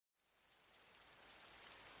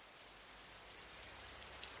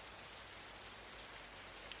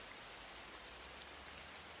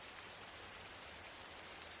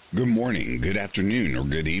Good morning, good afternoon, or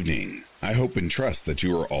good evening. I hope and trust that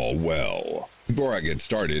you are all well. Before I get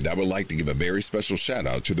started, I would like to give a very special shout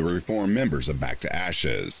out to the reform members of Back to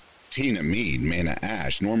Ashes. Tina Mead, Mana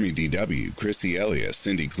Ash, Normie DW, Christy Elias,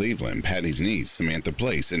 Cindy Cleveland, Patty's niece, Samantha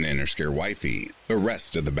Place, and Interscare Wifey. The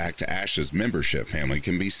rest of the Back to Ashes membership family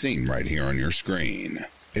can be seen right here on your screen.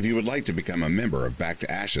 If you would like to become a member of Back to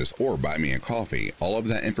Ashes or buy me a coffee, all of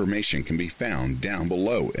that information can be found down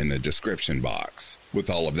below in the description box. With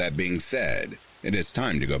all of that being said, it is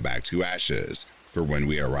time to go back to ashes. For when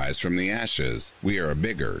we arise from the ashes, we are a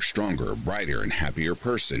bigger, stronger, brighter, and happier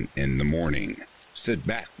person in the morning. Sit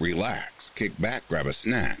back, relax, kick back, grab a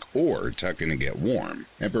snack, or tuck in and get warm,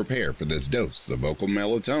 and prepare for this dose of vocal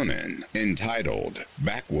melatonin, entitled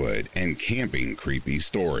Backwoods and Camping Creepy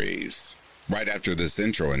Stories. Right after this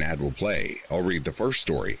intro, an ad will play. I'll read the first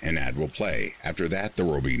story, an ad will play. After that, there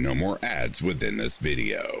will be no more ads within this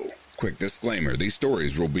video. Quick disclaimer, these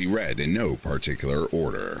stories will be read in no particular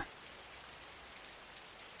order.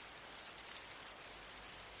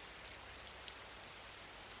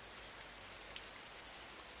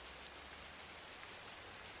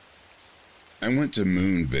 I went to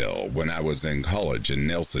Moonville when I was in college in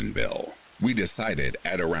Nelsonville. We decided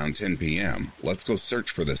at around 10 p.m., let's go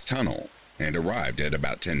search for this tunnel, and arrived at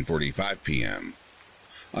about 10:45 p.m.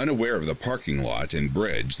 Unaware of the parking lot and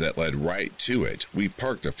bridge that led right to it, we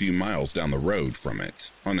parked a few miles down the road from it,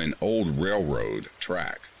 on an old railroad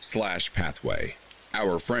track/pathway.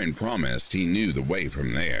 Our friend promised he knew the way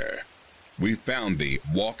from there. We found the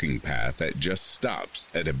walking path that just stops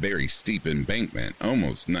at a very steep embankment,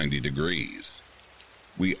 almost 90 degrees.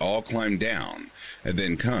 We all climb down, and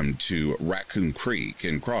then come to Raccoon Creek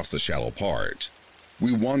and cross the shallow part.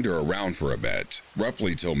 We wander around for a bit,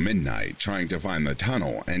 roughly till midnight, trying to find the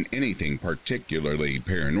tunnel and anything particularly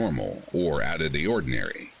paranormal or out of the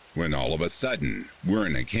ordinary, when all of a sudden, we're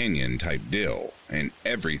in a canyon type deal, and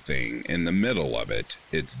everything in the middle of it,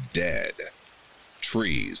 it's dead.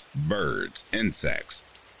 Trees, birds, insects,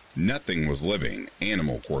 nothing was living.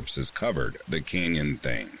 Animal corpses covered the canyon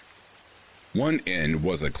thing. One end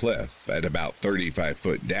was a cliff at about 35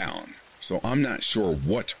 foot down, so I'm not sure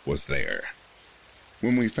what was there.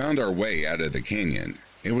 When we found our way out of the canyon,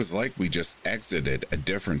 it was like we just exited a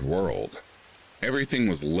different world. Everything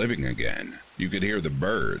was living again. You could hear the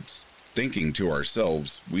birds. Thinking to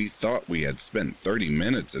ourselves, we thought we had spent 30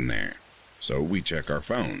 minutes in there, so we check our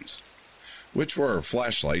phones, which were our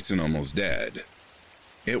flashlights and almost dead.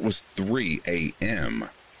 It was 3 a.m.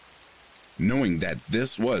 Knowing that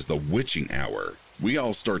this was the witching hour, we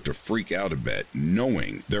all start to freak out a bit,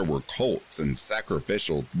 knowing there were cults and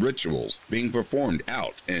sacrificial rituals being performed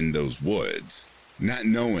out in those woods. Not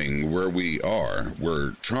knowing where we are,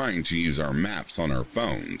 we're trying to use our maps on our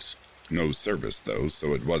phones. No service though,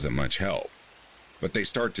 so it wasn't much help. But they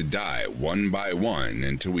start to die one by one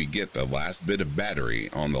until we get the last bit of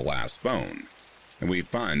battery on the last phone. And we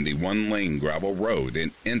find the one-lane gravel road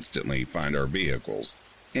and instantly find our vehicles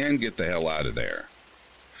and get the hell out of there.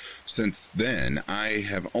 Since then, I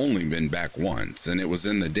have only been back once, and it was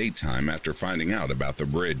in the daytime after finding out about the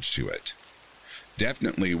bridge to it.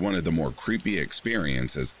 Definitely one of the more creepy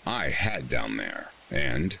experiences I had down there,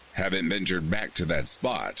 and haven't ventured back to that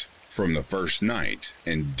spot from the first night,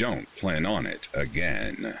 and don't plan on it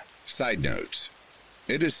again. Side note,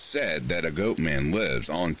 it is said that a goat man lives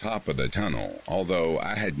on top of the tunnel, although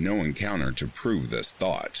I had no encounter to prove this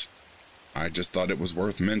thought. I just thought it was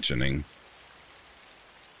worth mentioning.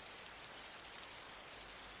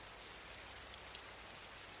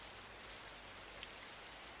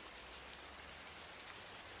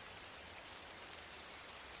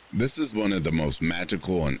 This is one of the most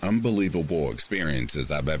magical and unbelievable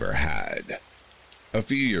experiences I've ever had. A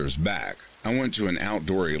few years back, I went to an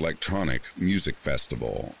outdoor electronic music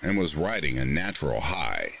festival and was riding a natural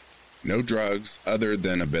high. No drugs other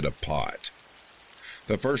than a bit of pot.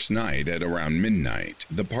 The first night at around midnight,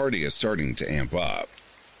 the party is starting to amp up.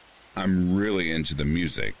 I'm really into the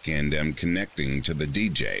music and am connecting to the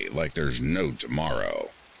DJ like there's no tomorrow.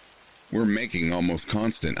 We're making almost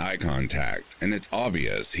constant eye contact, and it's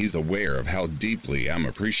obvious he's aware of how deeply I'm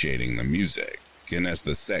appreciating the music, and as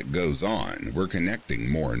the set goes on, we're connecting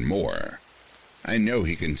more and more. I know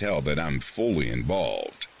he can tell that I'm fully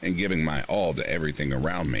involved and giving my all to everything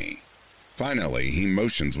around me. Finally, he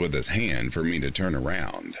motions with his hand for me to turn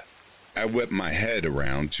around. I whip my head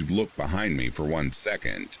around to look behind me for 1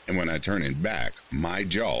 second, and when I turn it back, my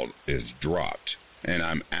jaw is dropped, and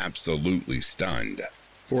I'm absolutely stunned.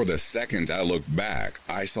 For the second I looked back,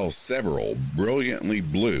 I saw several brilliantly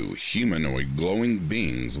blue humanoid glowing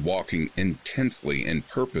beings walking intensely and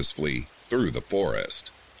purposefully through the forest.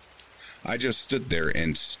 I just stood there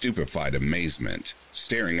in stupefied amazement,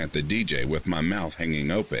 staring at the DJ with my mouth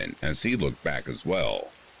hanging open as he looked back as well,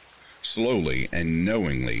 slowly and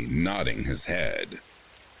knowingly nodding his head.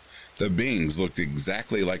 The beings looked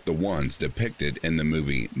exactly like the ones depicted in the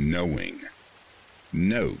movie Knowing.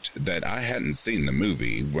 Note that I hadn't seen the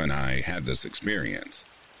movie when I had this experience.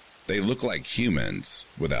 They look like humans,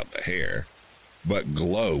 without the hair, but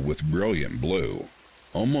glow with brilliant blue,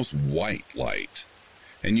 almost white light,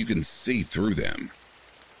 and you can see through them.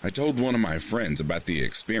 I told one of my friends about the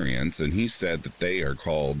experience, and he said that they are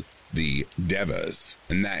called the Devas,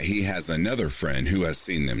 and that he has another friend who has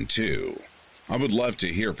seen them too. I would love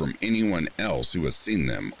to hear from anyone else who has seen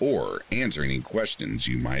them or answer any questions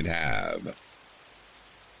you might have.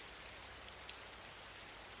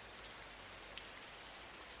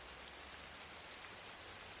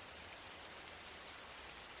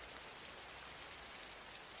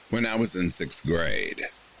 When I was in 6th grade,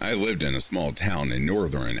 I lived in a small town in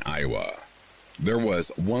northern Iowa. There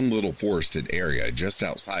was one little forested area just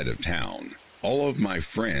outside of town. All of my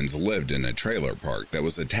friends lived in a trailer park that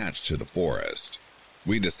was attached to the forest.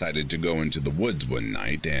 We decided to go into the woods one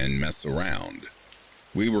night and mess around.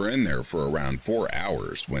 We were in there for around 4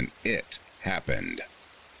 hours when it happened.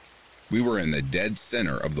 We were in the dead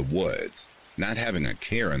center of the woods, not having a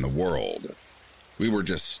care in the world. We were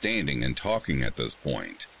just standing and talking at this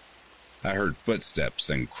point. I heard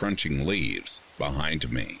footsteps and crunching leaves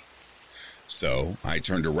behind me. So I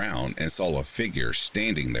turned around and saw a figure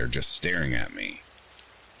standing there just staring at me.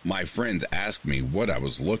 My friends asked me what I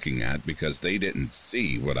was looking at because they didn't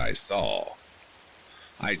see what I saw.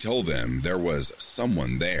 I told them there was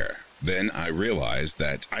someone there. Then I realized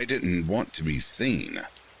that I didn't want to be seen.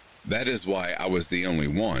 That is why I was the only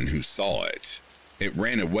one who saw it. It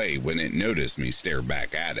ran away when it noticed me stare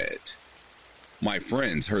back at it. My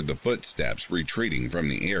friends heard the footsteps retreating from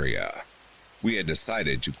the area. We had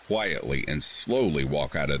decided to quietly and slowly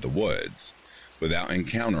walk out of the woods without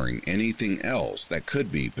encountering anything else that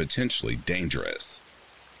could be potentially dangerous.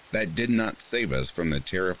 That did not save us from the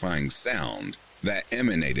terrifying sound that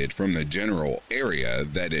emanated from the general area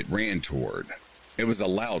that it ran toward. It was a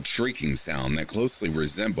loud shrieking sound that closely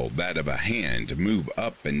resembled that of a hand move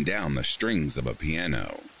up and down the strings of a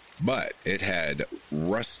piano, but it had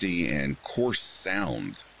rusty and coarse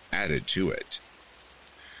sounds added to it.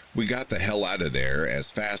 We got the hell out of there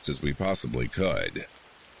as fast as we possibly could.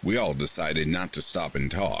 We all decided not to stop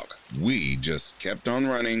and talk. We just kept on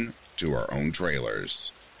running to our own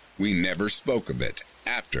trailers. We never spoke of it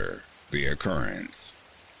after the occurrence.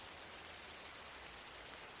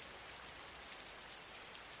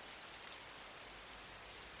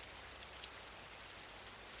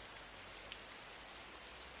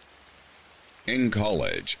 In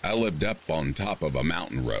college, I lived up on top of a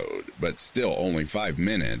mountain road, but still only 5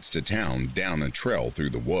 minutes to town down a trail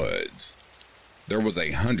through the woods. There was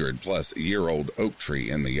a 100-plus-year-old oak tree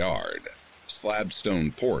in the yard, slab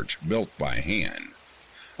stone porch built by hand.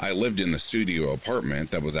 I lived in the studio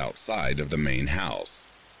apartment that was outside of the main house.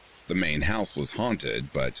 The main house was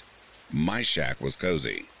haunted, but my shack was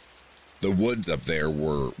cozy. The woods up there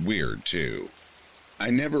were weird, too. I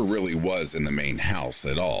never really was in the main house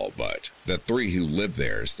at all, but the three who lived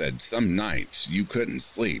there said some nights you couldn't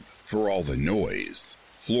sleep for all the noise.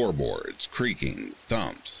 Floorboards, creaking,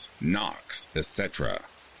 thumps, knocks, etc.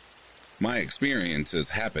 My experiences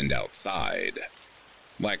happened outside.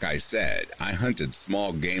 Like I said, I hunted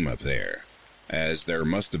small game up there, as there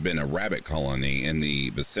must have been a rabbit colony in the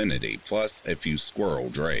vicinity, plus a few squirrel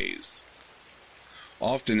drays.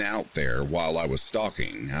 Often out there while I was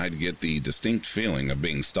stalking, I'd get the distinct feeling of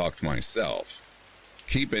being stalked myself.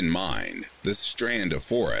 Keep in mind, this strand of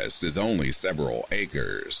forest is only several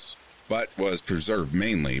acres, but was preserved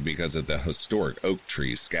mainly because of the historic oak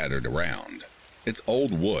trees scattered around. It's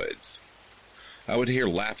old woods. I would hear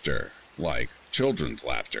laughter, like children's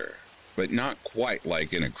laughter, but not quite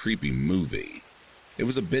like in a creepy movie. It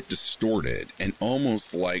was a bit distorted and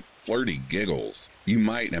almost like flirty giggles you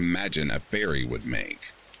might imagine a fairy would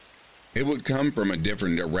make. It would come from a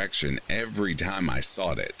different direction every time I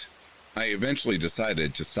sought it. I eventually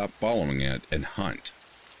decided to stop following it and hunt.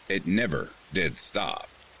 It never did stop.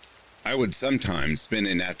 I would sometimes spend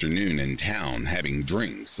an afternoon in town having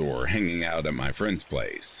drinks or hanging out at my friend's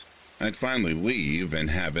place. I'd finally leave and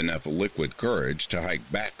have enough liquid courage to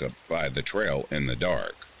hike back up by the trail in the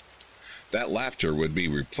dark. That laughter would be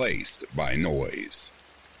replaced by noise,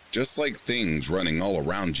 just like things running all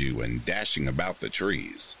around you and dashing about the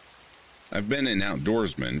trees. I've been an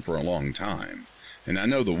outdoorsman for a long time, and I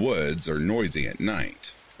know the woods are noisy at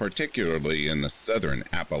night, particularly in the southern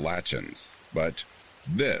Appalachians, but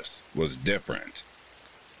this was different.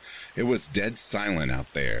 It was dead silent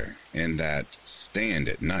out there in that stand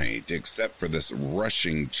at night, except for this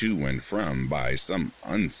rushing to and from by some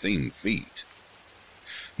unseen feet.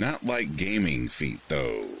 Not like gaming feet,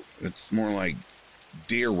 though. It's more like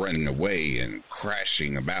deer running away and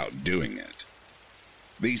crashing about doing it.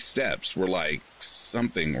 These steps were like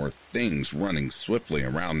something or things running swiftly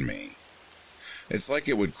around me. It's like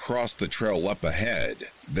it would cross the trail up ahead,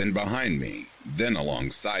 then behind me, then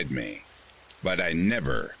alongside me. But I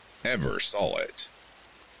never, ever saw it.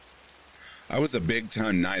 I was a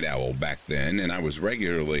big-time night owl back then, and I was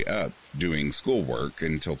regularly up doing schoolwork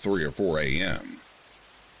until 3 or 4 a.m.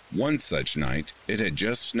 One such night, it had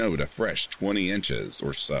just snowed a fresh 20 inches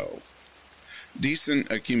or so.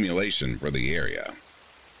 Decent accumulation for the area.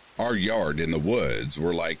 Our yard and the woods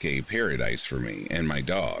were like a paradise for me and my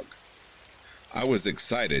dog. I was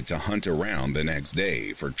excited to hunt around the next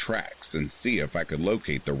day for tracks and see if I could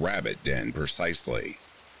locate the rabbit den precisely.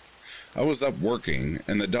 I was up working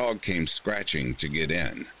and the dog came scratching to get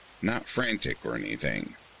in, not frantic or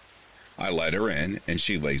anything. I let her in and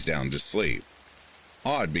she lays down to sleep.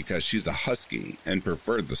 Odd because she's a husky and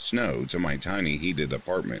preferred the snow to my tiny heated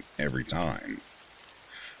apartment every time.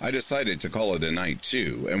 I decided to call it a night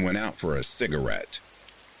too and went out for a cigarette.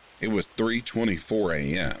 It was 3:24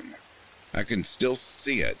 a.m. I can still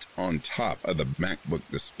see it on top of the MacBook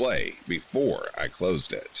display before I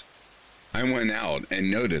closed it. I went out and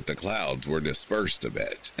noted the clouds were dispersed a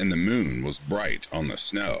bit and the moon was bright on the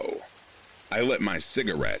snow. I lit my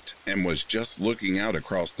cigarette and was just looking out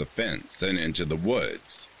across the fence and into the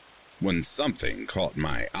woods when something caught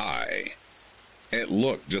my eye. It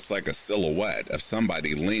looked just like a silhouette of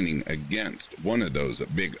somebody leaning against one of those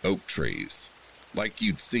big oak trees. Like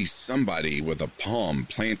you'd see somebody with a palm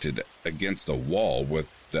planted against a wall with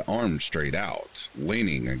the arm straight out,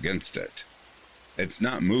 leaning against it. It's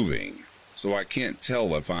not moving, so I can't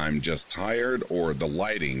tell if I'm just tired or the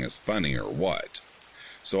lighting is funny or what.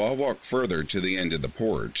 So I walked further to the end of the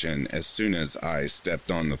porch, and as soon as I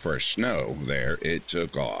stepped on the fresh snow there, it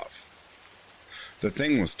took off. The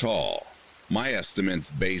thing was tall. My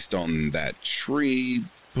estimates based on that tree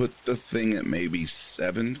put the thing at maybe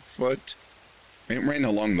 7 foot. It ran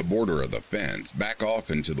along the border of the fence, back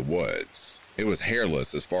off into the woods. It was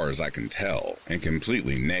hairless as far as I can tell, and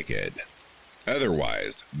completely naked.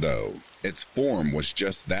 Otherwise, though, its form was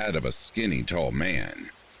just that of a skinny, tall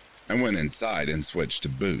man. I went inside and switched to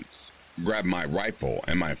boots, grabbed my rifle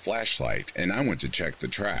and my flashlight, and I went to check the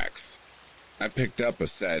tracks. I picked up a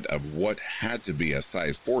set of what had to be a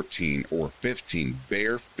size 14 or 15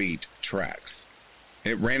 bare feet tracks.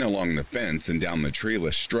 It ran along the fence and down the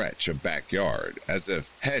treeless stretch of backyard, as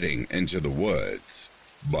if heading into the woods.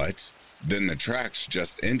 But then the tracks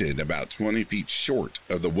just ended about 20 feet short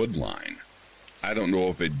of the wood line. I don't know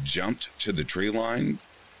if it jumped to the tree line.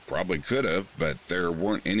 Probably could have, but there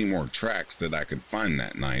weren't any more tracks that I could find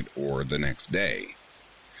that night or the next day.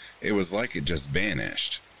 It was like it just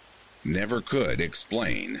vanished. Never could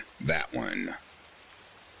explain that one.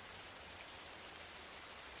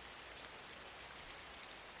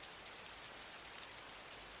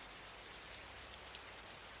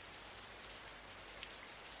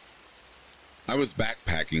 I was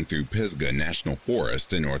backpacking through Pisgah National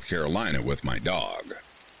Forest in North Carolina with my dog.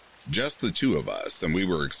 Just the two of us, and we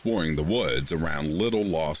were exploring the woods around Little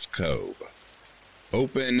Lost Cove.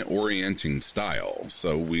 Open orienting style,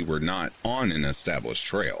 so we were not on an established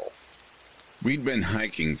trail. We'd been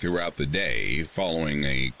hiking throughout the day, following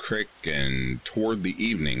a creek, and toward the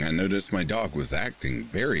evening I noticed my dog was acting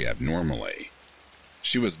very abnormally.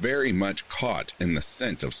 She was very much caught in the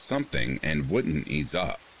scent of something and wouldn't ease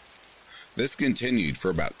up. This continued for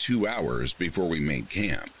about 2 hours before we made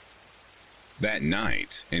camp. That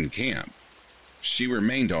night, in camp, she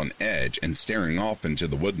remained on edge and staring off into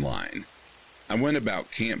the woodline. I went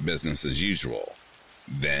about camp business as usual.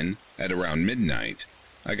 Then, at around midnight,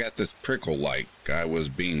 I got this prickle like I was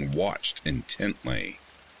being watched intently.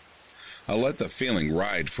 I let the feeling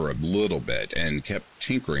ride for a little bit and kept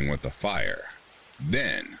tinkering with the fire.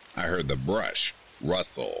 Then I heard the brush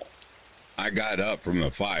rustle. I got up from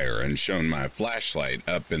the fire and shone my flashlight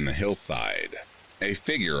up in the hillside. A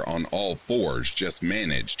figure on all fours just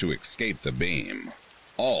managed to escape the beam.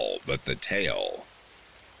 All but the tail.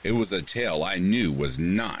 It was a tail I knew was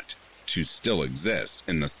not to still exist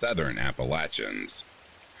in the southern Appalachians.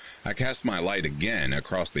 I cast my light again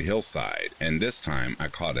across the hillside, and this time I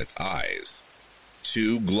caught its eyes.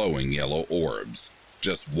 2 glowing yellow orbs,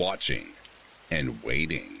 just watching and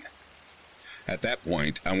waiting. At that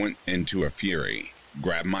point, I went into a fury,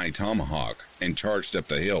 grabbed my tomahawk, and charged up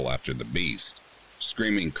the hill after the beast,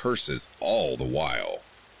 screaming curses all the while.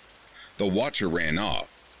 The watcher ran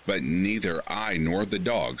off, but neither I nor the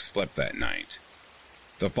dog slept that night.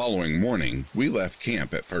 The following morning, we left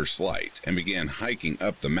camp at first light and began hiking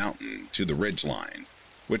up the mountain to the ridgeline,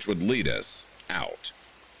 which would lead us out.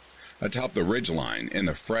 Atop the ridgeline in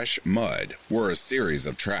the fresh mud were a series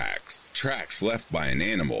of tracks left by an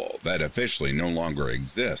animal that officially no longer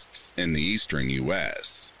exists in the eastern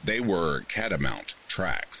U.S. They were catamount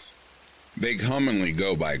tracks. They commonly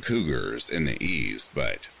go by cougars in the east,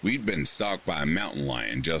 but we'd been stalked by a mountain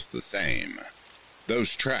lion just the same.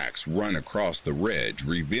 Those tracks run across the ridge,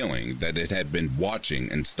 revealing that it had been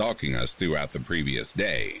watching and stalking us throughout the previous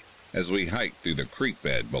day as we hiked through the creek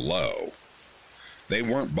bed below. They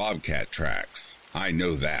weren't bobcat tracks, I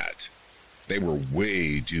know that. They were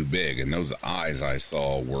way too big, and those eyes I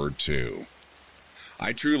saw were too.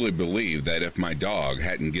 I truly believe that if my dog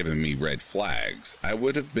hadn't given me red flags, I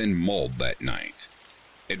would have been mauled that night.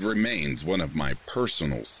 It remains one of my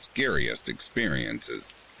personal scariest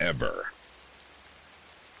experiences ever.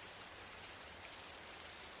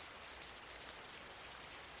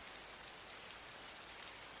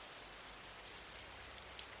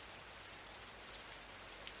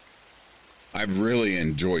 I've really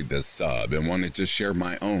enjoyed this sub and wanted to share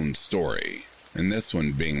my own story, and this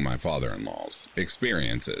one being my father-in-law's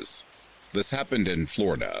experiences. This happened in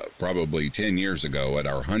Florida, probably 10 years ago at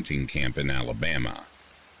our hunting camp in Alabama.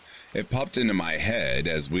 It popped into my head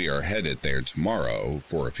as we are headed there tomorrow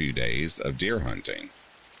for a few days of deer hunting.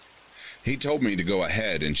 He told me to go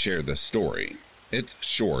ahead and share this story. It's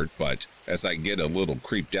short, but as I get a little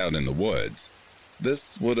creeped out in the woods,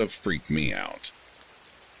 this would have freaked me out.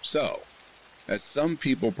 So, as some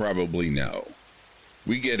people probably know,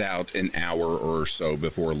 we get out an hour or so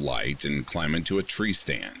before light and climb into a tree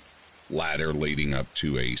stand, ladder leading up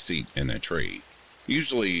to a seat in a tree,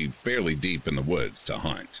 usually fairly deep in the woods to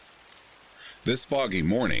hunt. This foggy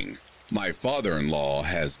morning, my father-in-law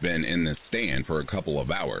has been in the stand for a couple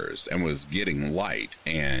of hours and was getting light,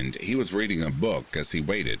 and he was reading a book as he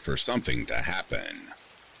waited for something to happen.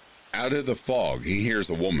 Out of the fog, he hears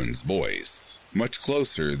a woman's voice, much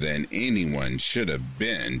closer than anyone should have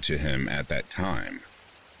been to him at that time.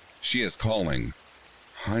 She is calling,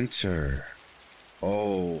 "Hunter,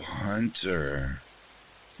 oh, Hunter."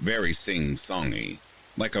 Very sing-songy,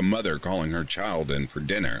 like a mother calling her child in for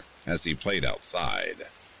dinner as he played outside.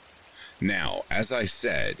 Now, as I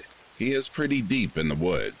said, he is pretty deep in the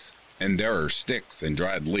woods, and there are sticks and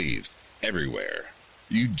dried leaves everywhere.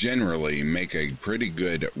 You generally make a pretty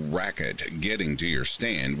good racket getting to your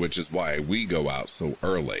stand, which is why we go out so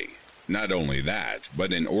early. Not only that,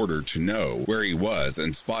 but in order to know where he was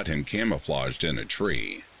and spot him camouflaged in a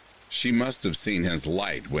tree. She must have seen his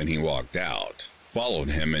light when he walked out, followed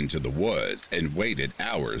him into the woods, and waited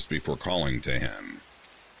hours before calling to him.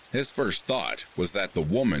 His first thought was that the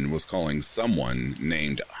woman was calling someone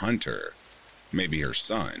named Hunter, maybe her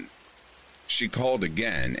son. She called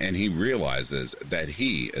again, and he realizes that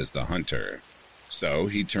he is the hunter. So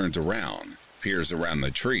he turns around, peers around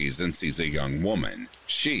the trees, and sees a young woman.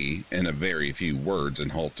 She, in a very few words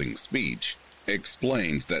and halting speech,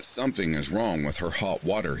 explains that something is wrong with her hot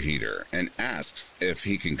water heater and asks if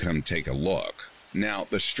he can come take a look. Now,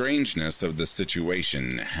 the strangeness of the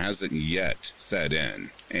situation hasn't yet set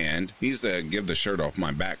in, and he's a give the shirt off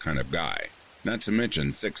my back kind of guy, not to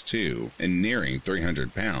mention 6'2" and nearing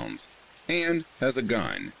 300 pounds. And has a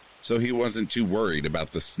gun, so he wasn't too worried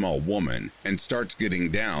about the small woman and starts getting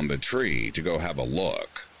down the tree to go have a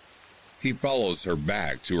look. He follows her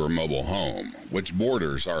back to her mobile home, which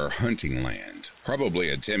borders our hunting land, probably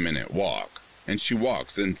a 10-minute walk, and she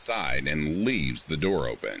walks inside and leaves the door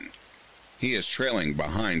open. He is trailing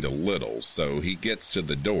behind a little, so he gets to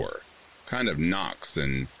the door, kind of knocks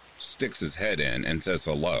and sticks his head in and says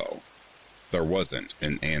hello. There wasn't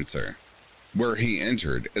an answer. Where he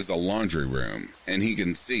entered is a laundry room, and he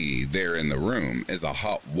can see there in the room is a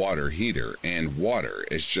hot water heater, and water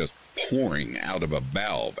is just pouring out of a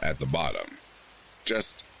valve at the bottom.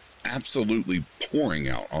 Just absolutely pouring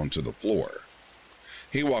out onto the floor.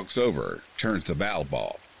 He walks over, turns the valve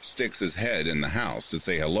off, sticks his head in the house to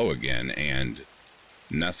say hello again, and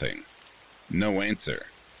nothing. No answer.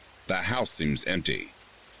 The house seems empty.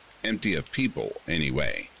 Empty of people,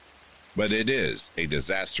 anyway. But it is a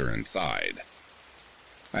disaster inside.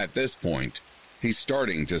 At this point, he's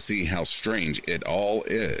starting to see how strange it all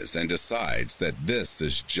is and decides that this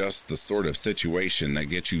is just the sort of situation that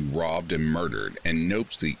gets you robbed and murdered, and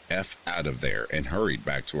nopes the F out of there and hurried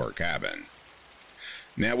back to our cabin.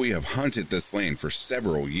 Now we have hunted this land for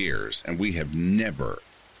several years, and we have never,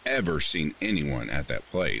 ever seen anyone at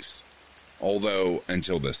that place. Although,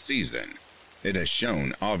 until this season, it has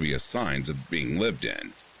shown obvious signs of being lived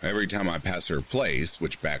in. Every time I pass her place,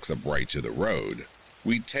 which backs up right to the road,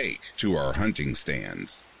 we take to our hunting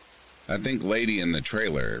stands. I think lady in the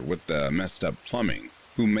trailer with the messed up plumbing,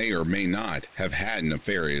 who may or may not have had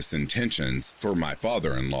nefarious intentions for my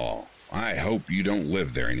father-in-law. I hope you don't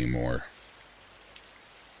live there anymore.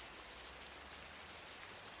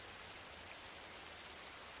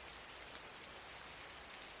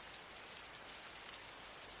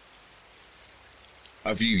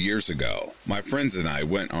 A few years ago, my friends and I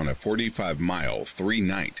went on a 45-mile,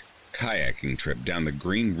 3-night kayaking trip down the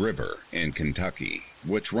Green River in Kentucky,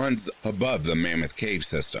 which runs above the Mammoth Cave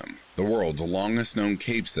System, the world's longest known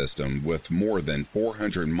cave system with more than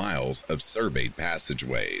 400 miles of surveyed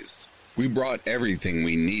passageways. We brought everything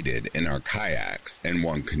we needed in our kayaks and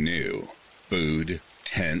one canoe: food,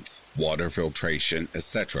 tents, water filtration,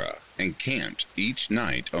 etc., and camped each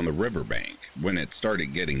night on the riverbank when it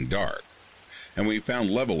started getting dark, and we found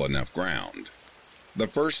level enough ground. The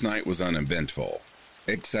first night was uneventful,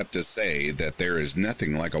 except to say that there is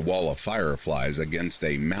nothing like a wall of fireflies against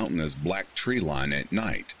a mountainous black tree line at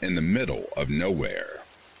night in the middle of nowhere.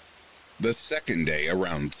 The second day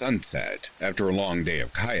around sunset, after a long day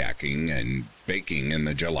of kayaking and baking in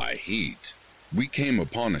the July heat, we came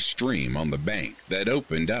upon a stream on the bank that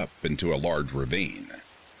opened up into a large ravine.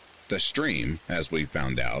 The stream, as we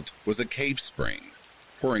found out, was a cave spring,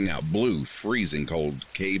 pouring out blue, freezing cold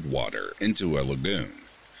cave water into a lagoon,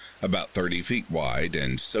 about 30 feet wide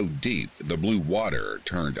and so deep the blue water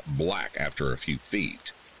turned black after a few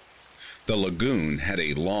feet. The lagoon had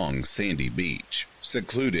a long sandy beach,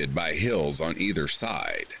 secluded by hills on either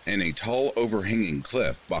side, and a tall overhanging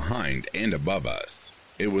cliff behind and above us.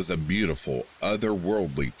 It was a beautiful,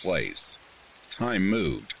 otherworldly place. Time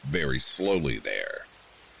moved very slowly there.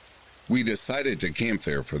 We decided to camp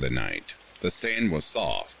there for the night. The sand was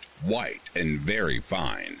soft, white, and very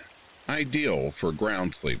fine, ideal for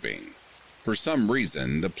ground sleeping. For some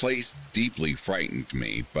reason, the place deeply frightened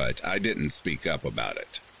me, but I didn't speak up about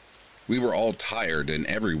it. We were all tired and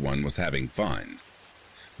everyone was having fun.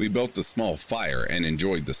 We built a small fire and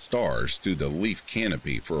enjoyed the stars through the leaf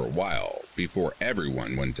canopy for a while before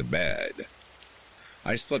everyone went to bed.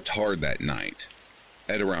 I slept hard that night.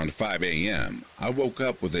 At around 5 a.m., I woke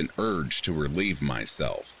up with an urge to relieve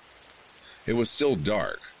myself. It was still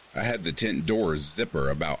dark. I had the tent door's zipper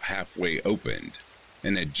about halfway opened,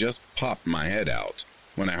 and had just popped my head out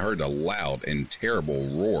when I heard a loud and terrible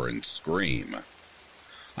roar and scream.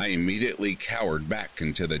 I immediately cowered back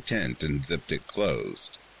into the tent and zipped it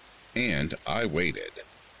closed, and I waited.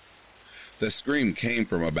 The scream came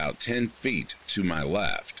from about 10 feet to my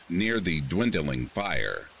left, near the dwindling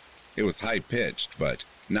fire. It was high-pitched, but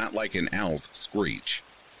not like an owl's screech,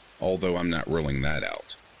 although I'm not ruling that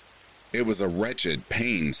out. It was a wretched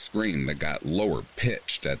pain scream that got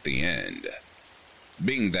lower-pitched at the end.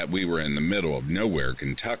 Being that we were in the middle of nowhere,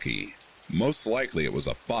 Kentucky, most likely it was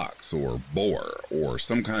a fox or boar or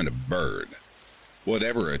some kind of bird.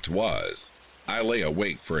 Whatever it was, I lay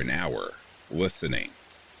awake for an hour, listening.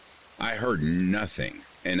 I heard nothing,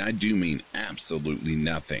 and I do mean absolutely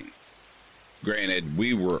nothing. Granted,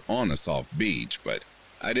 we were on a soft beach, but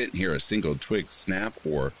I didn't hear a single twig snap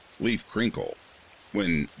or leaf crinkle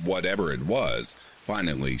when whatever it was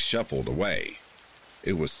finally shuffled away.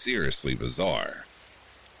 It was seriously bizarre.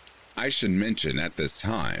 I should mention at this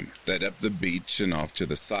time that up the beach and off to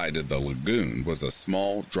the side of the lagoon was a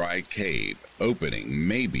small, dry cave opening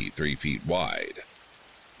maybe 3 feet wide.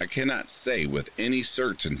 I cannot say with any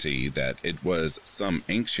certainty that it was some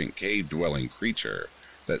ancient cave-dwelling creature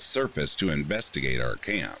that surfaced to investigate our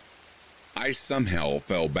camp. I somehow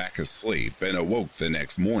fell back asleep and awoke the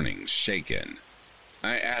next morning shaken.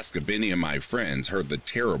 I asked if any of my friends heard the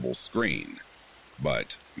terrible scream,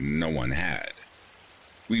 but no one had.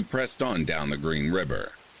 We pressed on down the Green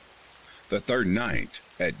River. The third night,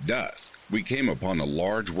 at dusk, we came upon a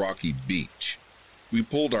large rocky beach. We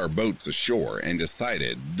pulled our boats ashore and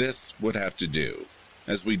decided this would have to do,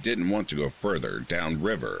 as we didn't want to go further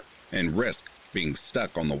downriver and risk being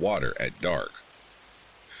stuck on the water at dark.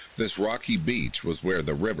 This rocky beach was where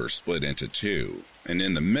the river split into two, and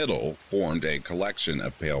in the middle formed a collection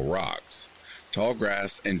of pale rocks, tall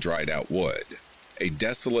grass, and dried-out wood. A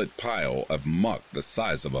desolate pile of muck the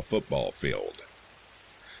size of a football field.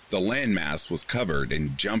 The landmass was covered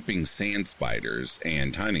in jumping sand spiders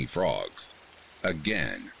and tiny frogs.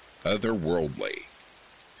 Again, otherworldly.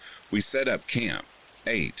 We set up camp,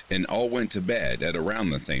 ate, and all went to bed at around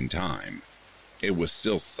the same time. It was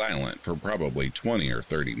still silent for probably 20 or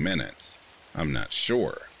 30 minutes. I'm not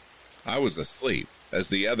sure. I was asleep, as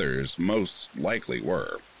the others most likely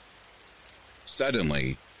were.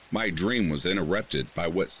 Suddenly, my dream was interrupted by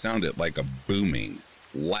what sounded like a booming,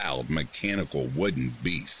 loud mechanical wooden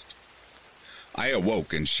beast. I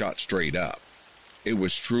awoke and shot straight up. It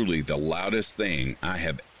was truly the loudest thing I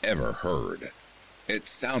have ever heard. It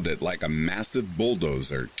sounded like a massive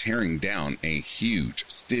bulldozer tearing down a huge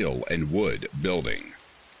steel and wood building.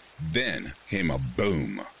 Then came a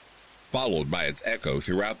boom, followed by its echo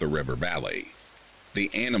throughout the river valley.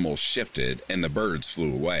 The animal shifted and the birds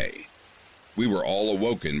flew away. We were all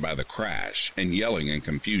awoken by the crash and yelling in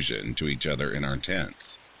confusion to each other in our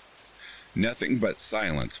tents. Nothing but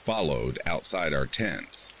silence followed outside our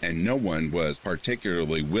tents, and no one was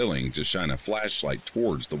particularly willing to shine a flashlight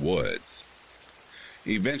towards the woods.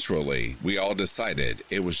 Eventually, we all decided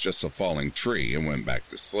it was just a falling tree and went back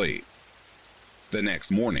to sleep. The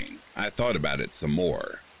next morning, I thought about it some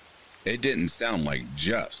more. It didn't sound like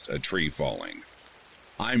just a tree falling.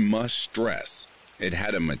 I must stress, it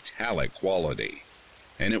had a metallic quality,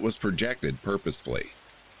 and it was projected purposefully.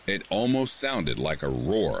 It almost sounded like a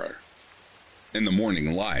roar. In the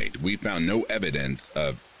morning light, we found no evidence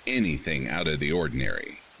of anything out of the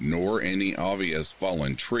ordinary, nor any obvious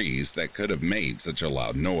fallen trees that could have made such a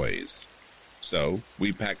loud noise. So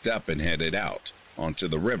we packed up and headed out onto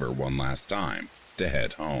the river one last time to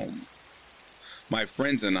head home. My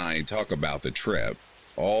friends and I talk about the trip,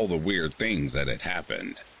 all the weird things that had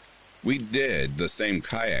happened. We did the same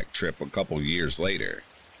kayak trip a couple years later,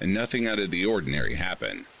 and nothing out of the ordinary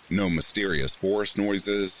happened. No mysterious forest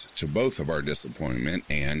noises, to both of our disappointment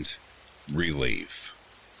and relief.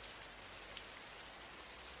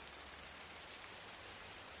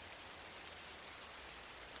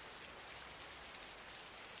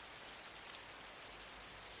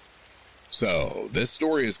 So, this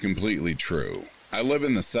story is completely true. I live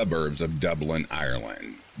in the suburbs of Dublin,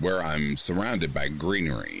 Ireland, where I'm surrounded by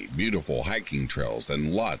greenery, beautiful hiking trails,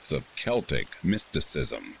 and lots of Celtic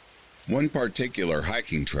mysticism. One particular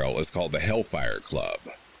hiking trail is called the Hellfire Club.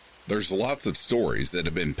 There's lots of stories that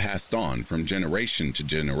have been passed on from generation to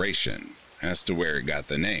generation as to where it got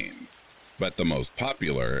the name. But the most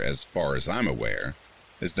popular, as far as I'm aware,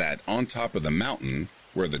 is that on top of the mountain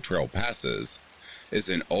where the trail passes is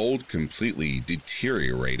an old, completely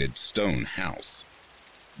deteriorated stone house.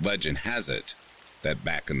 Legend has it that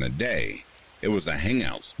back in the day, it was a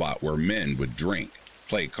hangout spot where men would drink,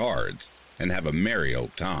 play cards, and have a merry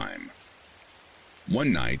old time.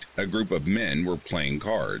 One night, a group of men were playing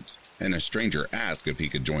cards, and a stranger asked if he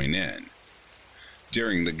could join in.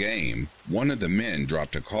 During the game, one of the men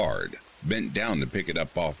dropped a card, bent down to pick it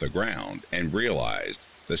up off the ground, and realized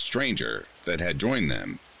the stranger that had joined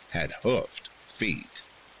them had hoofed feet.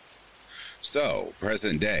 So,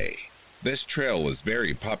 present day, this trail is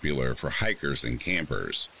very popular for hikers and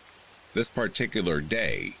campers. This particular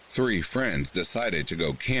day, 3 friends decided to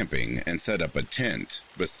go camping and set up a tent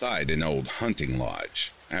beside an old hunting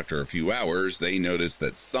lodge. After a few hours, they noticed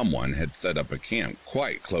that someone had set up a camp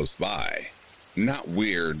quite close by. Not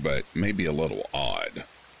weird, but maybe a little odd.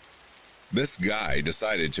 This guy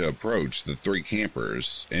decided to approach the 3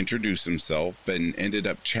 campers, introduce himself, and ended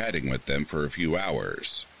up chatting with them for a few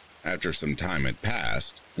hours. After some time had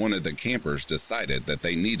passed, one of the campers decided that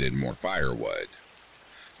they needed more firewood.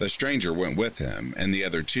 The stranger went with him, and the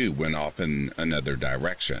other 2 went off in another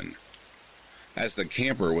direction. As the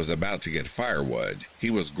camper was about to get firewood, he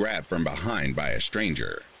was grabbed from behind by a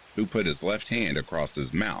stranger, who put his left hand across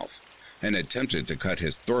his mouth and attempted to cut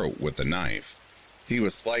his throat with a knife. He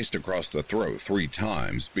was sliced across the throat 3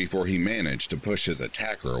 times before he managed to push his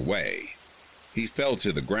attacker away. He fell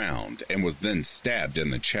to the ground and was then stabbed in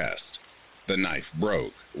the chest. The knife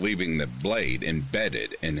broke, leaving the blade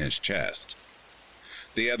embedded in his chest.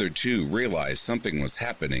 The other 2 realized something was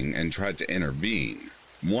happening and tried to intervene,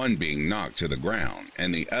 one being knocked to the ground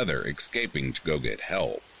and the other escaping to go get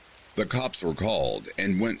help. The cops were called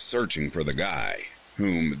and went searching for the guy,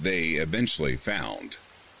 whom they eventually found.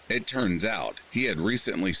 It turns out he had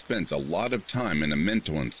recently spent a lot of time in a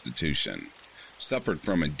mental institution, suffered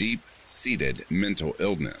from a deep-seated mental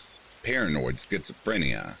illness, paranoid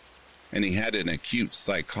schizophrenia, and he had an acute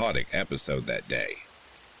psychotic episode that day.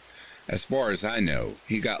 As far as I know,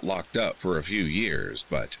 he got locked up for a few years,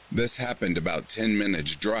 but this happened about 10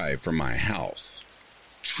 minutes drive from my house.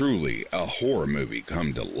 Truly a horror movie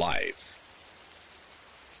come to life.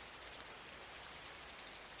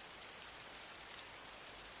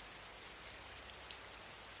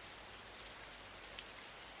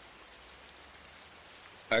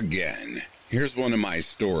 Again, here's one of my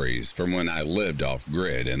stories from when I lived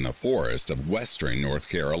off-grid in the forest of western North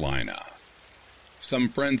Carolina. Some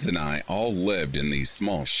friends and I all lived in these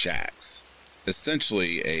small shacks,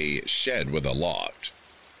 essentially a shed with a loft.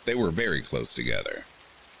 They were very close together.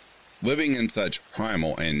 Living in such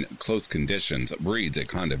primal and close conditions breeds a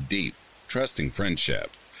kind of deep, trusting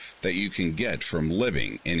friendship that you can get from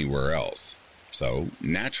living anywhere else. So,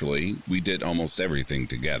 naturally, we did almost everything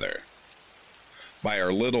together. By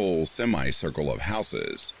our little semicircle of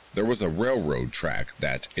houses, there was a railroad track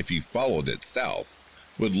that, if you followed it south,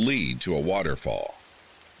 would lead to a waterfall.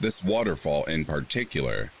 This waterfall in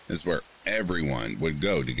particular is where everyone would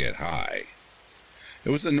go to get high. It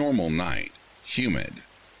was a normal night, humid,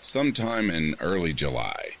 sometime in early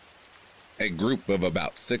July. A group of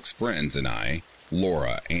about 6 friends and I,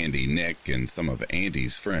 Laura, Andy, Nick, and some of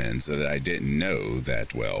Andy's friends that I didn't know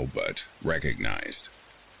that well but recognized,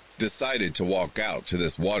 decided to walk out to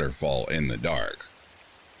this waterfall in the dark.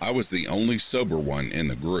 I was the only sober one in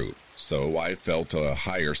the group, so I felt a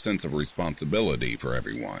higher sense of responsibility for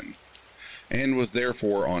everyone, and was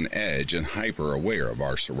therefore on edge and hyper aware of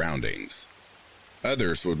our surroundings.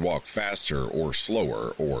 Others would walk faster or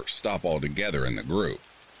slower or stop altogether in the group,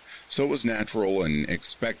 so it was natural and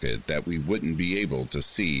expected that we wouldn't be able to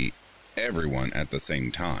see everyone at the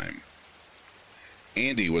same time.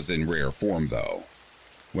 Andy was in rare form, though.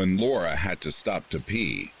 When Laura had to stop to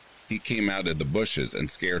pee, he came out of the bushes and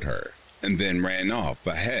scared her, and then ran off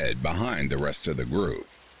ahead behind the rest of the group.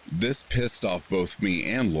 This pissed off both me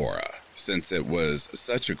and Laura, since it was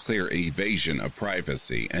such a clear evasion of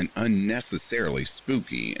privacy and unnecessarily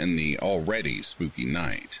spooky in the already spooky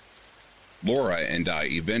night. Laura and I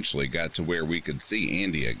eventually got to where we could see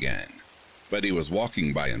Andy again, but he was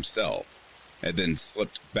walking by himself, and then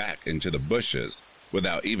slipped back into the bushes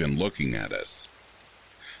without even looking at us.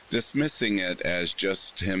 Dismissing it as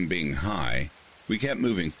just him being high, we kept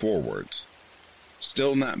moving forwards.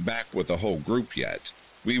 Still not back with the whole group yet,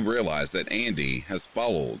 we realized that Andy has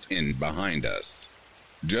followed in behind us,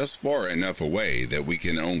 just far enough away that we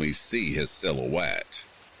can only see his silhouette.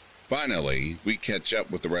 Finally, we catch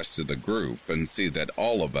up with the rest of the group and see that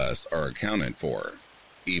all of us are accounted for,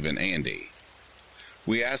 even Andy.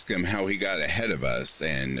 We ask him how he got ahead of us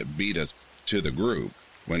and beat us to the group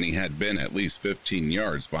when he had been at least 15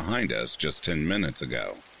 yards behind us just 10 minutes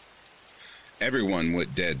ago. Everyone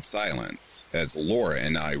went dead silence as Laura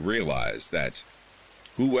and I realized that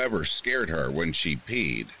whoever scared her when she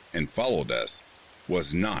peed and followed us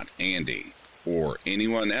was not Andy or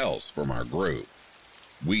anyone else from our group.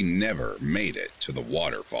 We never made it to the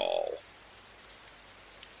waterfall.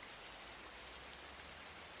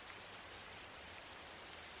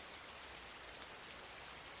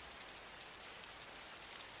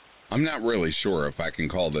 I'm not really sure if I can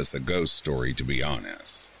call this a ghost story, to be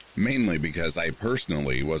honest. Mainly because I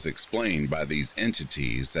personally was explained by these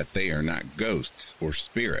entities that they are not ghosts or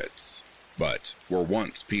spirits, but were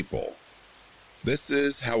once people. This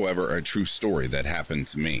is, however, a true story that happened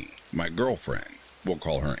to me, my girlfriend, we'll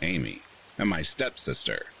call her Amy, and my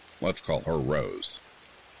stepsister, let's call her Rose.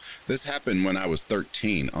 This happened when I was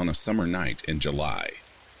 13 on a summer night in July.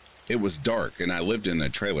 It was dark and I lived in a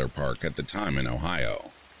trailer park at the time in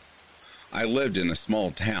Ohio. I lived in a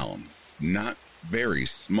small town, not very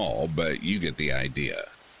small, but you get the idea.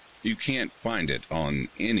 You can't find it on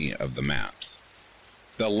any of the maps.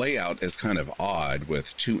 The layout is kind of odd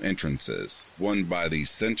with 2 entrances, one by the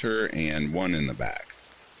center and one in the back.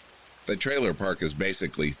 The trailer park is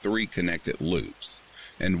basically 3 connected loops,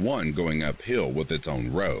 and one going uphill with its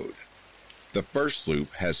own road. The first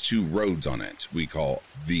loop has 2 roads on it we call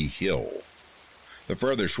the hill. The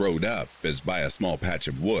furthest road up is by a small patch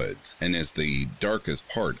of woods and is the darkest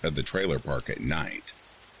part of the trailer park at night.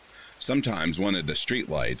 Sometimes one of the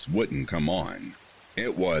streetlights wouldn't come on.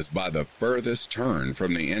 It was by the furthest turn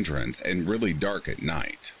from the entrance and really dark at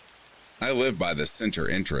night. I lived by the center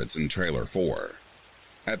entrance in trailer 4.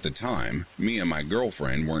 At the time, me and my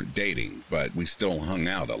girlfriend weren't dating, but we still hung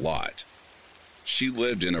out a lot. She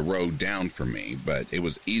lived in a road down from me, but it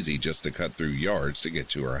was easy just to cut through yards to get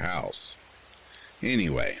to her house.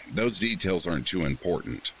 Anyway, those details aren't too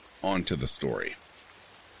important. On to the story.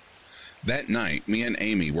 That night, me and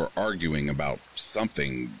Amy were arguing about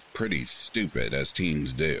something pretty stupid, as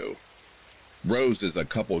teens do. Rose is a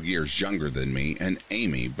couple years younger than me and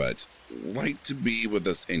Amy, but liked to be with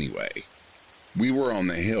us anyway. We were on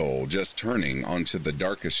the hill just turning onto the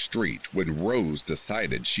darkest street when Rose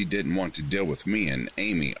decided she didn't want to deal with me and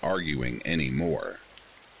Amy arguing anymore.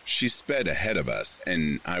 She sped ahead of us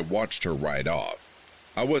and I watched her ride off.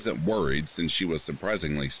 I wasn't worried since she was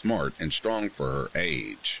surprisingly smart and strong for her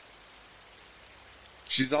age.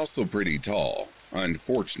 She's also pretty tall.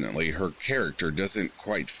 Unfortunately, her character doesn't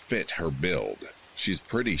quite fit her build. She's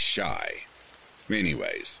pretty shy.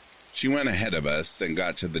 Anyways, she went ahead of us and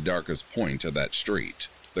got to the darkest point of that street,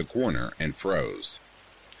 the corner, and froze.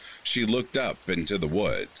 She looked up into the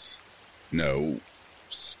woods. No,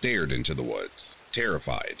 stared into the woods,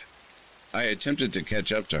 terrified. I attempted to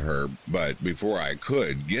catch up to her, but before I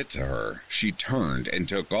could get to her, she turned and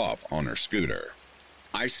took off on her scooter.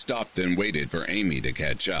 I stopped and waited for Amy to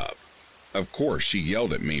catch up. Of course, she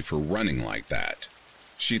yelled at me for running like that.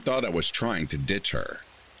 She thought I was trying to ditch her.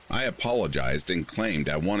 I apologized and claimed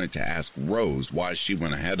I wanted to ask Rose why she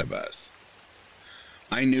went ahead of us.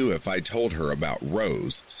 I knew if I told her about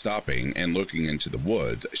Rose stopping and looking into the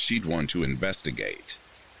woods, she'd want to investigate.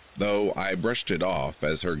 Though I brushed it off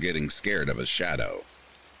as her getting scared of a shadow.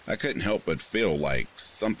 I couldn't help but feel like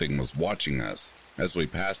something was watching us as we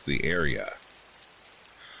passed the area.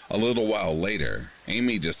 A little while later,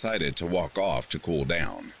 Amy decided to walk off to cool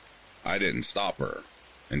down. I didn't stop her.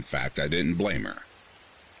 In fact, I didn't blame her.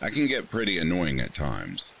 I can get pretty annoying at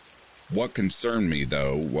times. What concerned me,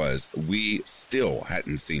 though, was we still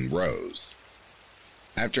hadn't seen Rose.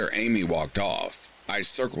 After Amy walked off, I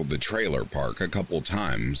circled the trailer park a couple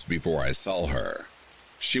times before I saw her.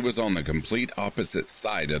 She was on the complete opposite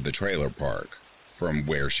side of the trailer park from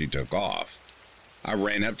where she took off. I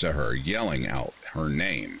ran up to her, yelling out her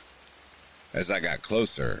name. As I got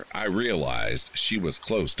closer, I realized she was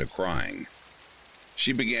close to crying.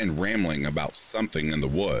 She began rambling about something in the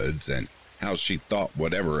woods and how she thought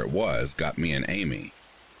whatever it was got me and Amy.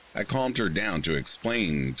 I calmed her down to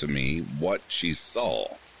explain to me what she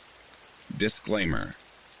saw. Disclaimer.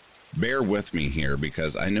 Bear with me here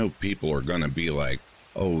because I know people are going to be like,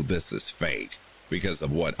 oh, this is fake, because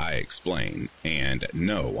of what I explain. And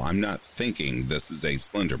no, I'm not thinking this is a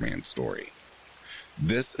Slender Man story.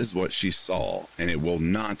 This is what she saw, and it will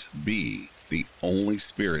not be the only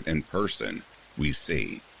spirit in person we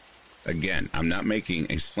see. Again, I'm not making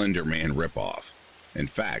a Slender Man ripoff. In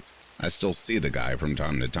fact, I still see the guy from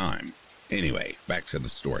time to time. Anyway, back to the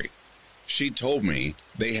story. She told me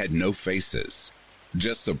they had no faces,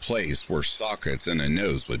 just a place where sockets and a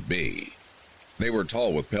nose would be. They were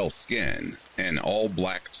tall with pale skin, an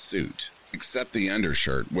all-black suit, except the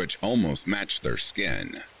undershirt which almost matched their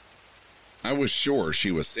skin. I was sure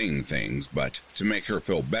she was seeing things, but to make her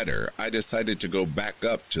feel better, I decided to go back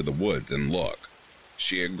up to the woods and look.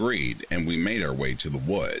 She agreed, and we made our way to the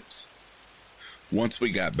woods. Once we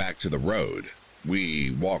got back to the road, we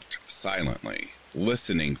walked silently,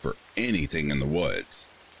 listening for anything in the woods.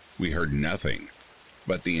 We heard nothing,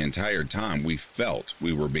 but the entire time we felt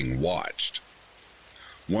we were being watched.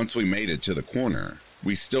 Once we made it to the corner,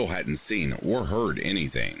 we still hadn't seen or heard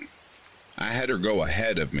anything. I had her go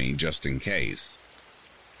ahead of me just in case.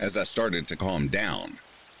 As I started to calm down,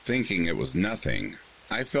 thinking it was nothing,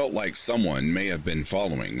 I felt like someone may have been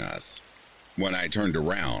following us. When I turned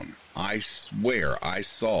around, I swear I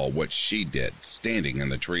saw what she did standing in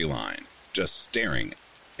the tree line, just staring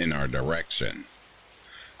in our direction.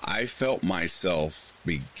 I felt myself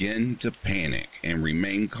begin to panic and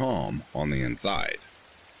remain calm on the inside.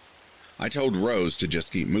 I told Rose to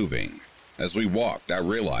just keep moving. As we walked, I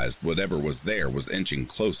realized whatever was there was inching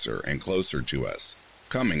closer and closer to us,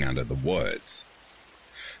 coming out of the woods.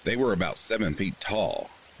 They were about 7 feet tall.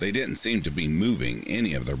 They didn't seem to be moving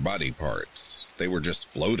any of their body parts. They were just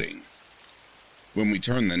floating. When we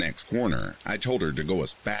turned the next corner, I told her to go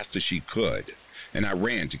as fast as she could, and I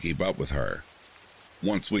ran to keep up with her.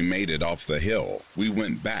 Once we made it off the hill, we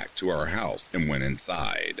went back to our house and went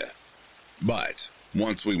inside. But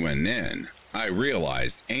once we went in, I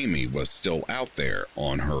realized Amy was still out there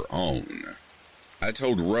on her own. I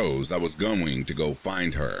told Rose I was going to go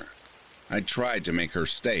find her. I tried to make her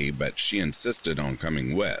stay, but she insisted on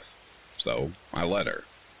coming with, so I let her.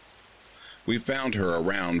 We found her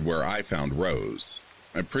around where I found Rose.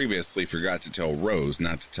 I previously forgot to tell Rose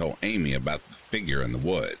not to tell Amy about the figure in the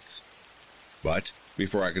woods. But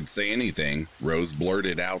before I could say anything, Rose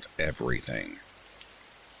blurted out everything.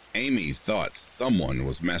 Amy thought someone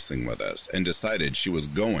was messing with us and decided she was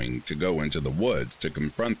going to go into the woods to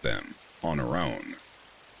confront them on her own.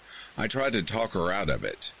 I tried to talk her out of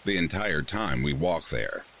it the entire time we walked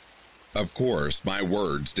there. Of course, my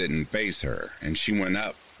words didn't faze her, and she went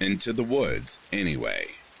up into the woods anyway.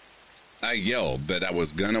 I yelled that I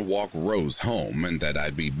was gonna walk Rose home and that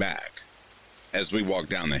I'd be back. As we walked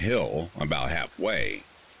down the hill, about halfway,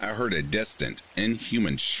 I heard a distant,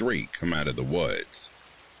 inhuman shriek come out of the woods.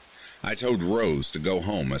 I told Rose to go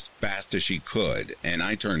home as fast as she could, and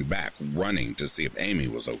I turned back running to see if Amy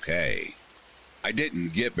was okay. I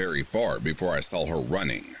didn't get very far before I saw her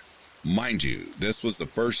running. Mind you, this was the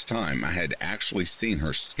first time I had actually seen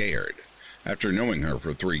her scared, after knowing her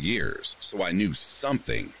for 3 years, so I knew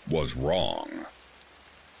something was wrong.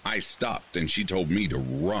 I stopped and she told me to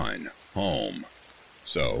run home.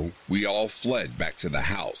 So we all fled back to the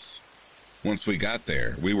house. Once we got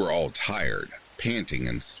there, we were all tired, panting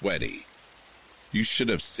and sweaty. You should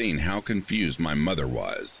have seen how confused my mother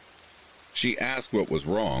was. She asked what was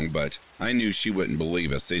wrong, but I knew she wouldn't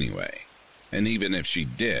believe us anyway. And even if she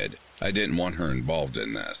did, I didn't want her involved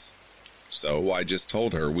in this. So I just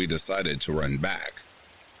told her we decided to run back.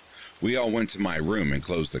 We all went to my room and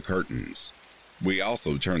closed the curtains. We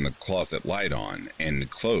also turned the closet light on and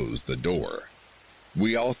closed the door.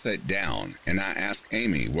 We all sat down, and I asked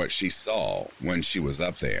Amy what she saw when she was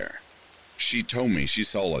up there. She told me she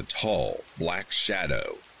saw a tall, black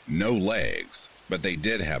shadow, no legs, but they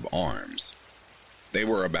did have arms. They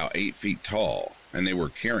were about 8 feet tall, and they were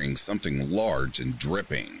carrying something large and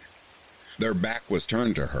dripping. Their back was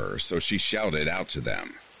turned to her, so she shouted out to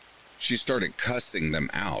them. She started cussing them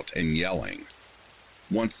out and yelling.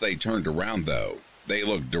 Once they turned around, though, they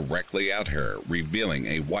looked directly at her, revealing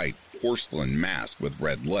a white porcelain mask with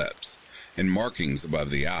red lips and markings above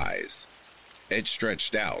the eyes. It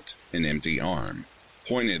stretched out an empty arm,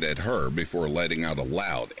 pointed at her before letting out a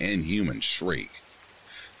loud, inhuman shriek.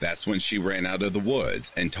 That's when she ran out of the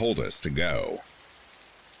woods and told us to go.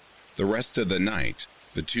 The rest of the night,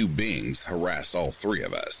 the two beings harassed all three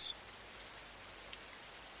of us.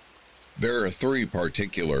 There are 3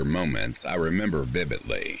 particular moments I remember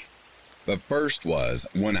vividly. The first was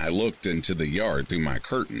when I looked into the yard through my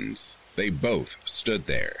curtains. They both stood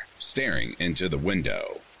there, staring into the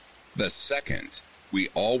window. The second, we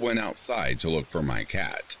all went outside to look for my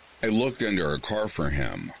cat. I looked under a car for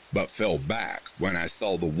him, but fell back when I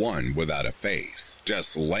saw the one without a face,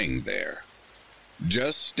 just laying there.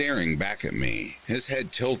 Just staring back at me, his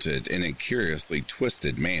head tilted in a curiously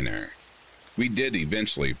twisted manner. We did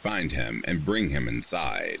eventually find him and bring him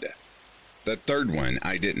inside. The third one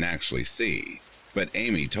I didn't actually see, but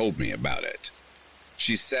Amy told me about it.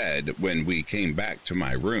 She said when we came back to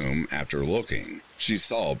my room after looking, she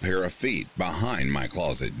saw a pair of feet behind my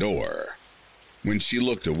closet door. When she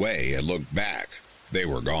looked away and looked back, they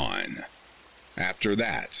were gone. After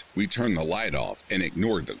that, we turned the light off and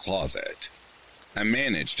ignored the closet. I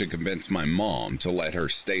managed to convince my mom to let her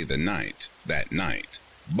stay that night,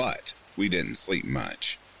 but we didn't sleep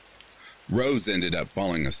much. Rose ended up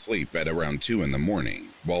falling asleep at around 2 in the morning,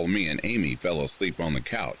 while me and Amy fell asleep on the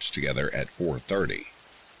couch together at 4:30.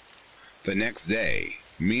 The next day,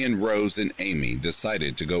 me and Rose and Amy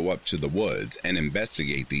decided to go up to the woods and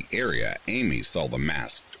investigate the area Amy saw the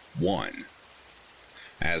masked one.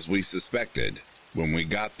 As we suspected, when we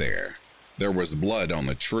got there was blood on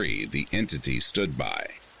the tree the entity stood by,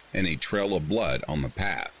 and a trail of blood on the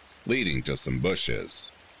path leading to some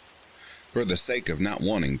bushes. For the sake of not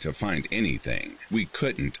wanting to find anything we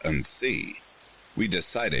couldn't unsee, we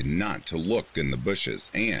decided not to look in the bushes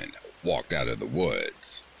and walked out of the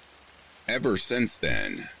woods. Ever since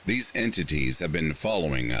then, these entities have been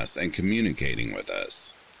following us and communicating with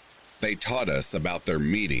us. They taught us about their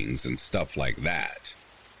meetings and stuff like that.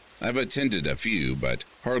 I've attended a few, but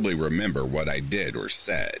hardly remember what I did or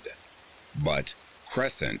said. But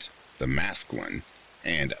Crescent, the masked one,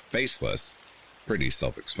 and Faceless, pretty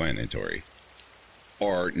self-explanatory,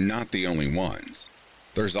 are not the only ones.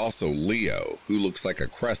 There's also Leo, who looks like a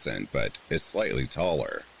crescent but is slightly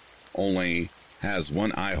taller, only has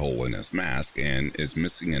one eye hole in his mask and is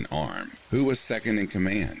missing an arm, who is second in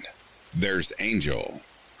command. There's Angel,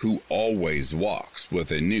 who always walks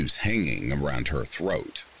with a noose hanging around her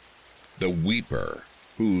throat. The Weeper,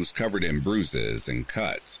 who's covered in bruises and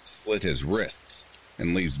cuts, slit his wrists,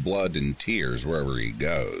 and leaves blood and tears wherever he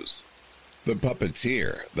goes. The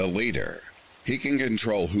Puppeteer, the leader. He can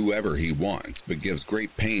control whoever he wants, but gives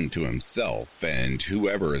great pain to himself and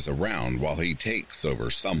whoever is around while he takes over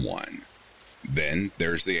someone. Then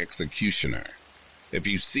there's the Executioner. If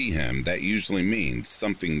you see him, that usually means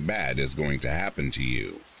something bad is going to happen to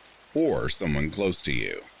you, or someone close to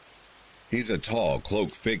you. He's a tall,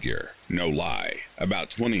 cloaked figure, no lie, about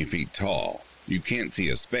 20 feet tall. You can't see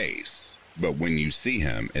his face, but when you see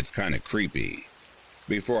him, it's kind of creepy.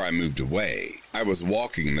 Before I moved away, I was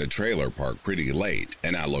walking the trailer park pretty late,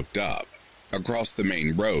 and I looked up. Across the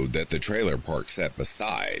main road that the trailer park sat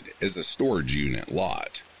beside is a storage unit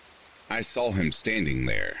lot. I saw him standing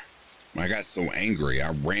there. I got so angry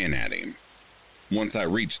I ran at him. Once I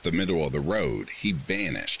reached the middle of the road, he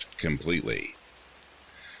vanished completely.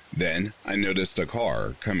 Then I noticed a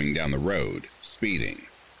car coming down the road, speeding.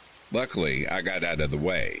 Luckily, I got out of the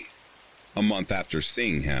way. A month after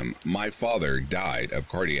seeing him, my father died of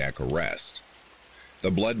cardiac arrest.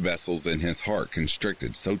 The blood vessels in his heart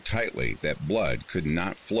constricted so tightly that blood could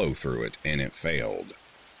not flow through it, and it failed.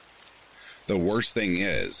 The worst thing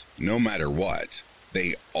is, no matter what,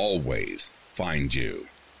 they always find you.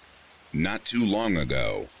 Not too long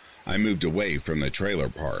ago, I moved away from the trailer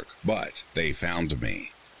park, but they found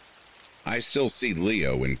me. I still see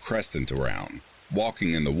Leo and Crescent around,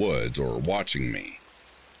 walking in the woods or watching me.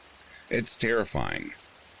 It's terrifying.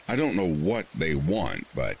 I don't know what they want,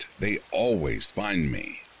 but they always find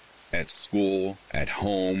me. At school, at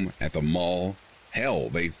home, at the mall. Hell,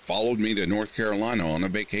 they followed me to North Carolina on a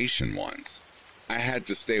vacation once. I had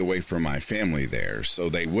to stay away from my family there so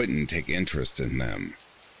they wouldn't take interest in them.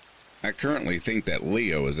 I currently think that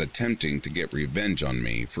Leo is attempting to get revenge on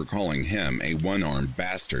me for calling him a one-armed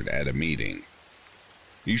bastard at a meeting.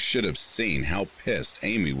 You should have seen how pissed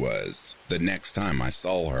Amy was the next time I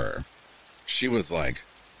saw her. She was like,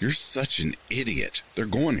 "You're such an idiot. They're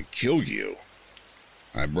going to kill you."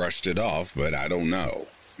 I brushed it off, but I don't know.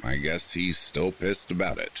 I guess he's still pissed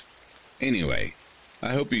about it. Anyway,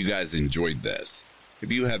 I hope you guys enjoyed this.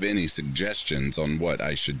 If you have any suggestions on what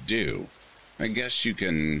I should do, I guess you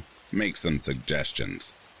can make some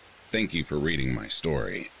suggestions. Thank you for reading my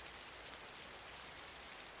story.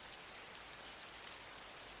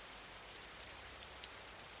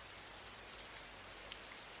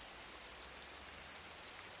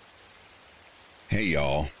 Hey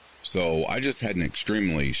y'all. So I just had an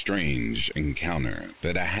extremely strange encounter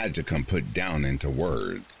that I had to come put down into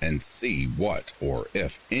words and see what or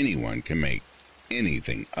if anyone can make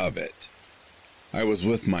anything of it. I was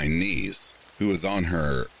with my niece, who is on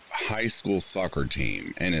her high school soccer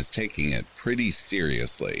team and is taking it pretty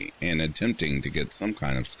seriously and attempting to get some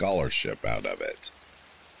kind of scholarship out of it.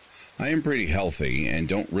 I am pretty healthy and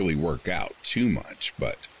don't really work out too much,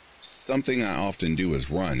 but something I often do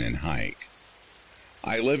is run and hike.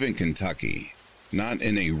 I live in Kentucky, not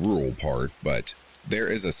in a rural part, but there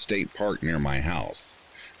is a state park near my house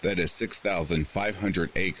that is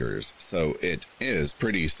 6,500 acres, so it is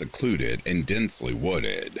pretty secluded and densely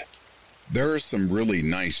wooded. There are some really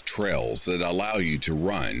nice trails that allow you to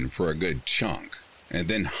run for a good chunk and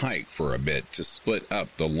then hike for a bit to split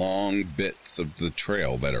up the long bits of the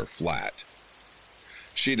trail that are flat.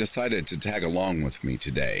 She decided to tag along with me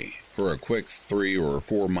today for a quick 3 or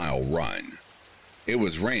 4 mile run. It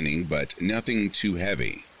was raining, but nothing too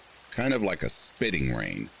heavy, kind of like a spitting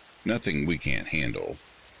rain, nothing we can't handle.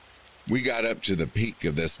 We got up to the peak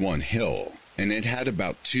of this one hill, and it had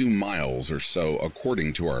about 2 miles or so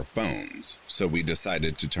according to our phones, so we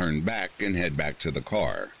decided to turn back and head back to the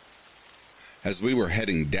car. As we were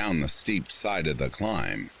heading down the steep side of the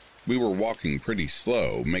climb, we were walking pretty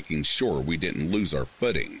slow, making sure we didn't lose our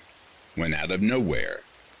footing, when out of nowhere,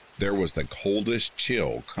 there was the coldest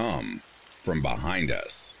chill come from behind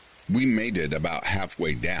us. We made it about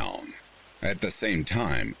halfway down. At the same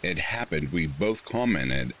time it happened, we both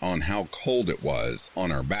commented on how cold it was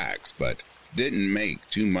on our backs, but didn't make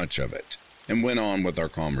too much of it, and went on with our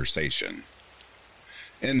conversation.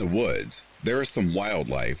 In the woods, there is some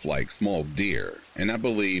wildlife like small deer, and I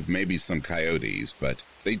believe maybe some coyotes, but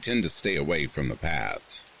they tend to stay away from the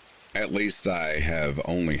paths. At least I have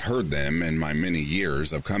only heard them in my many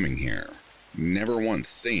years of coming here. Never once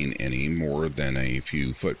seen any more than a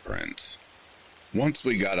few footprints. Once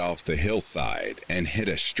we got off the hillside and hit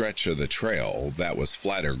a stretch of the trail that was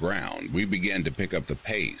flatter ground, we began to pick up the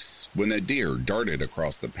pace when a deer darted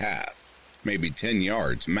across the path, maybe 10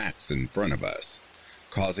 yards max in front of us,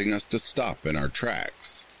 causing us to stop in our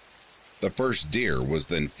tracks. The first deer was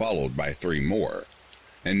then followed by 3 more,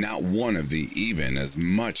 and not one of the even as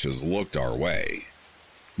much as looked our way.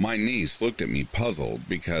 My niece looked at me puzzled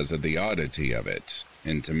because of the oddity of it,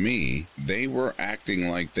 and to me, they were acting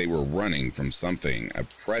like they were running from something, a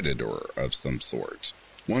predator of some sort.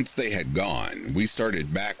 Once they had gone, we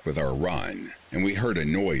started back with our run, and we heard a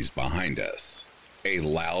noise behind us. A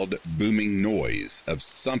loud, booming noise of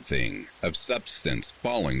something of substance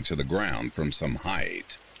falling to the ground from some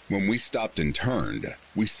height. When we stopped and turned,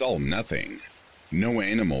 we saw nothing. No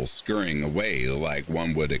animals scurrying away like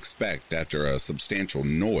one would expect after a substantial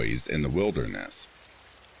noise in the wilderness.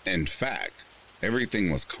 In fact,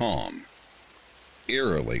 everything was calm,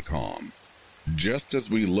 eerily calm, just as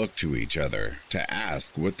we looked to each other to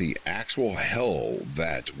ask what the actual hell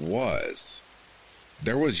that was.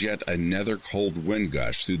 There was yet another cold wind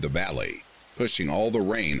gush through the valley, pushing all the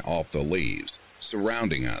rain off the leaves,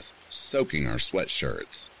 surrounding us, soaking our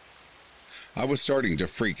sweatshirts. I was starting to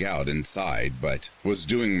freak out inside, but was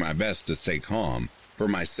doing my best to stay calm for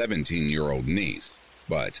my 17-year-old niece,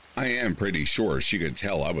 but I am pretty sure she could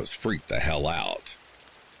tell I was freaked the hell out.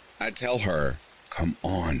 I tell her, "Come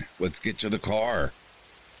on, let's get to the car."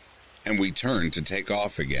 And we turned to take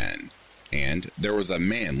off again, and there was a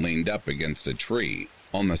man leaned up against a tree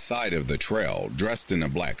on the side of the trail, dressed in a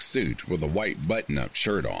black suit with a white button-up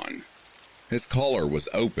shirt on. His collar was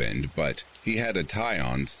opened, but he had a tie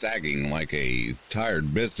on sagging like a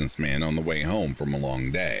tired businessman on the way home from a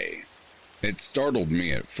long day. It startled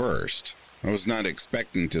me at first. I was not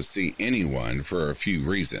expecting to see anyone for a few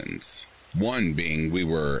reasons. One being we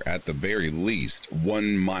were at the very least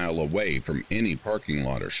 1 mile away from any parking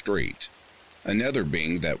lot or street. Another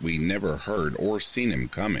being that we never heard or seen him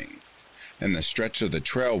coming. And the stretch of the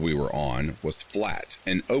trail we were on was flat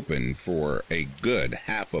and open for a good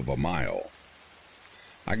half of a mile.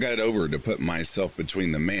 I got over to put myself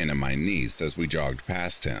between the man and my niece as we jogged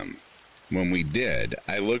past him. When we did,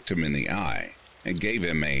 I looked him in the eye and gave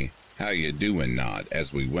him a "how you doin" nod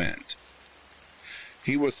as we went.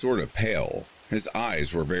 He was sort of pale. His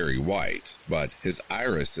eyes were very white, but his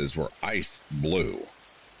irises were ice blue.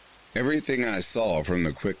 Everything I saw from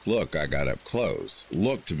the quick look I got up close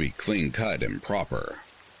looked to be clean cut and proper.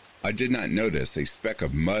 I did not notice a speck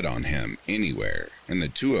of mud on him anywhere, and the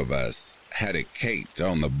two of us had it caked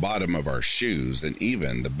on the bottom of our shoes and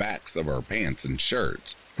even the backs of our pants and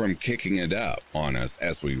shirts from kicking it up on us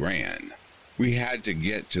as we ran. We had to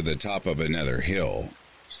get to the top of another hill,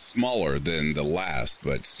 smaller than the last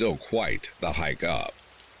but still quite the hike up.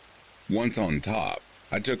 Once on top,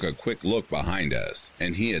 I took a quick look behind us,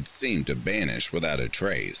 and he had seemed to vanish without a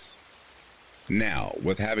trace. Now,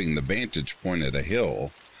 with having the vantage point of the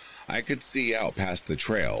hill, I could see out past the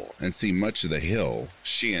trail and see much of the hill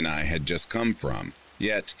she and I had just come from,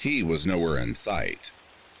 yet he was nowhere in sight.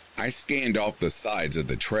 I scanned off the sides of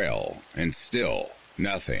the trail, and still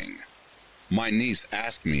nothing. My niece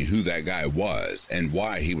asked me who that guy was and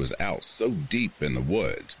why he was out so deep in the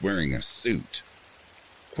woods wearing a suit.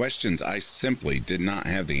 Questions I simply did not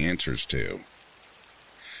have the answers to.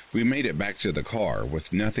 We made it back to the car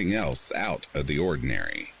with nothing else out of the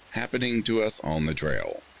ordinary happening to us on the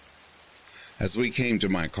trail. As we came to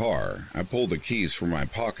my car, I pulled the keys from my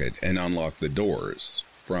pocket and unlocked the doors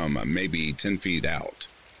from maybe 10 feet out.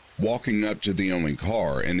 Walking up to the only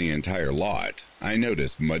car in the entire lot, I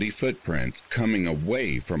noticed muddy footprints coming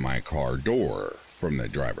away from my car door from the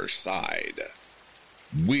driver's side.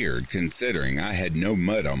 Weird considering I had no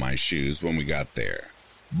mud on my shoes when we got there,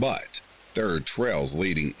 but there are trails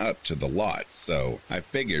leading up to the lot, so I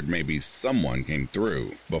figured maybe someone came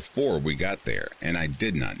through before we got there and I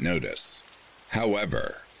did not notice.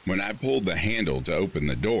 However, when I pulled the handle to open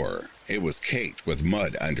the door, it was caked with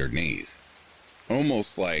mud underneath,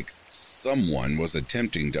 almost like someone was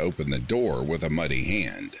attempting to open the door with a muddy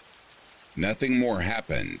hand. Nothing more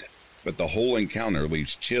happened, but the whole encounter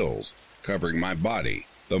leaves chills covering my body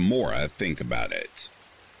the more I think about it.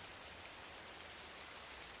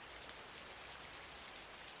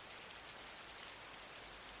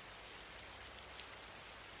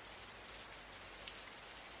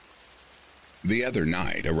 The other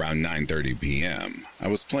night, around 9:30 p.m., I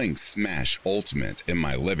was playing Smash Ultimate in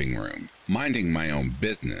my living room, minding my own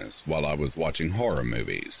business while I was watching horror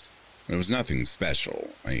movies. It was nothing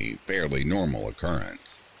special, a fairly normal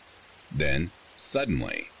occurrence. Then,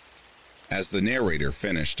 suddenly, as the narrator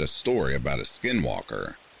finished a story about a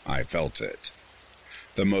skinwalker, I felt it.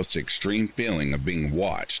 The most extreme feeling of being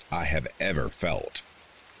watched I have ever felt.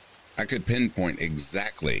 I could pinpoint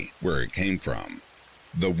exactly where it came from.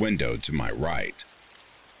 The window to my right.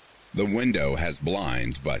 The window has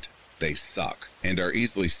blinds, but they suck and are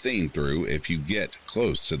easily seen through if you get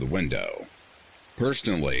close to the window.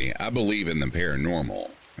 Personally, I believe in the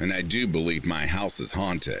paranormal, and I do believe my house is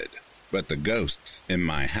haunted, but the ghosts in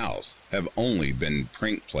my house have only been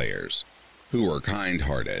prank players who are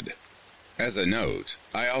kind-hearted. As a note,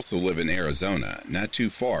 I also live in Arizona, not too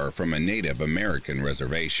far from a Native American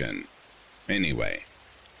reservation. Anyway,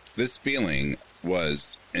 this feeling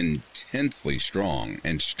was intensely strong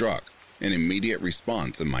and struck an immediate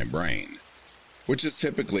response in my brain, which is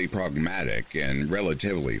typically pragmatic and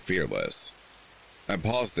relatively fearless. I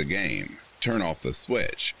paused the game, turned off the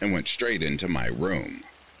switch, and went straight into my room,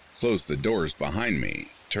 closed the doors behind me,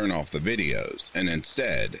 turned off the videos, and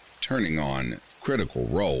instead turning on Critical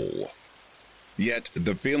Role. Yet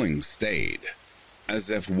the feeling stayed, as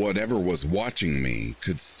if whatever was watching me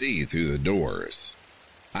could see through the doors.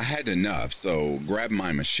 I had enough, so grabbed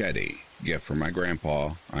my machete, gift from my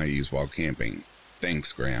grandpa I use while camping,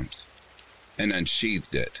 thanks Gramps, and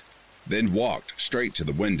unsheathed it, then walked straight to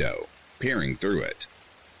the window, peering through it.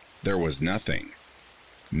 There was nothing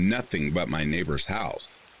but my neighbor's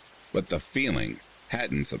house, but the feeling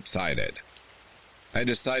hadn't subsided. I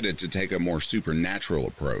decided to take a more supernatural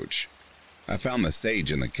approach. I found the sage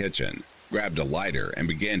in the kitchen, grabbed a lighter, and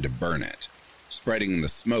began to burn it, spreading the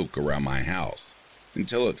smoke around my house,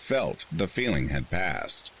 until it felt the feeling had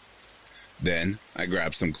passed. Then I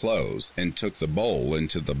grabbed some clothes and took the bowl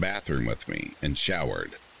into the bathroom with me and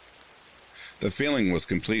showered. The feeling was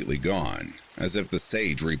completely gone, as if the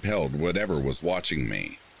sage repelled whatever was watching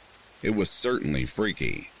me. It was certainly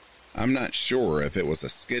freaky. I'm not sure if it was a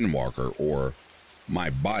skinwalker or my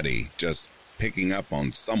body just picking up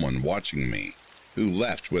on someone watching me who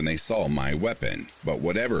left when they saw my weapon, but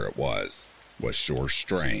whatever it was sure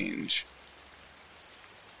strange.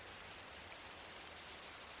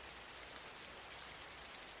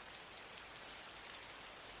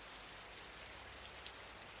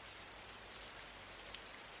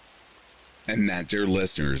 And that, dear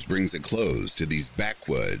listeners, brings a close to these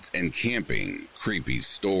backwoods and camping creepy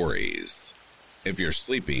stories. If you're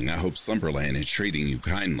sleeping, I hope Slumberland is treating you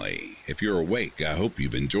kindly. If you're awake, I hope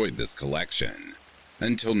you've enjoyed this collection.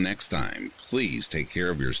 Until next time, please take care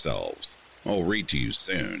of yourselves. I'll read to you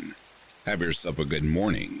soon. Have yourself a good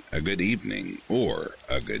morning, a good evening, or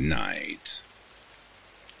a good night.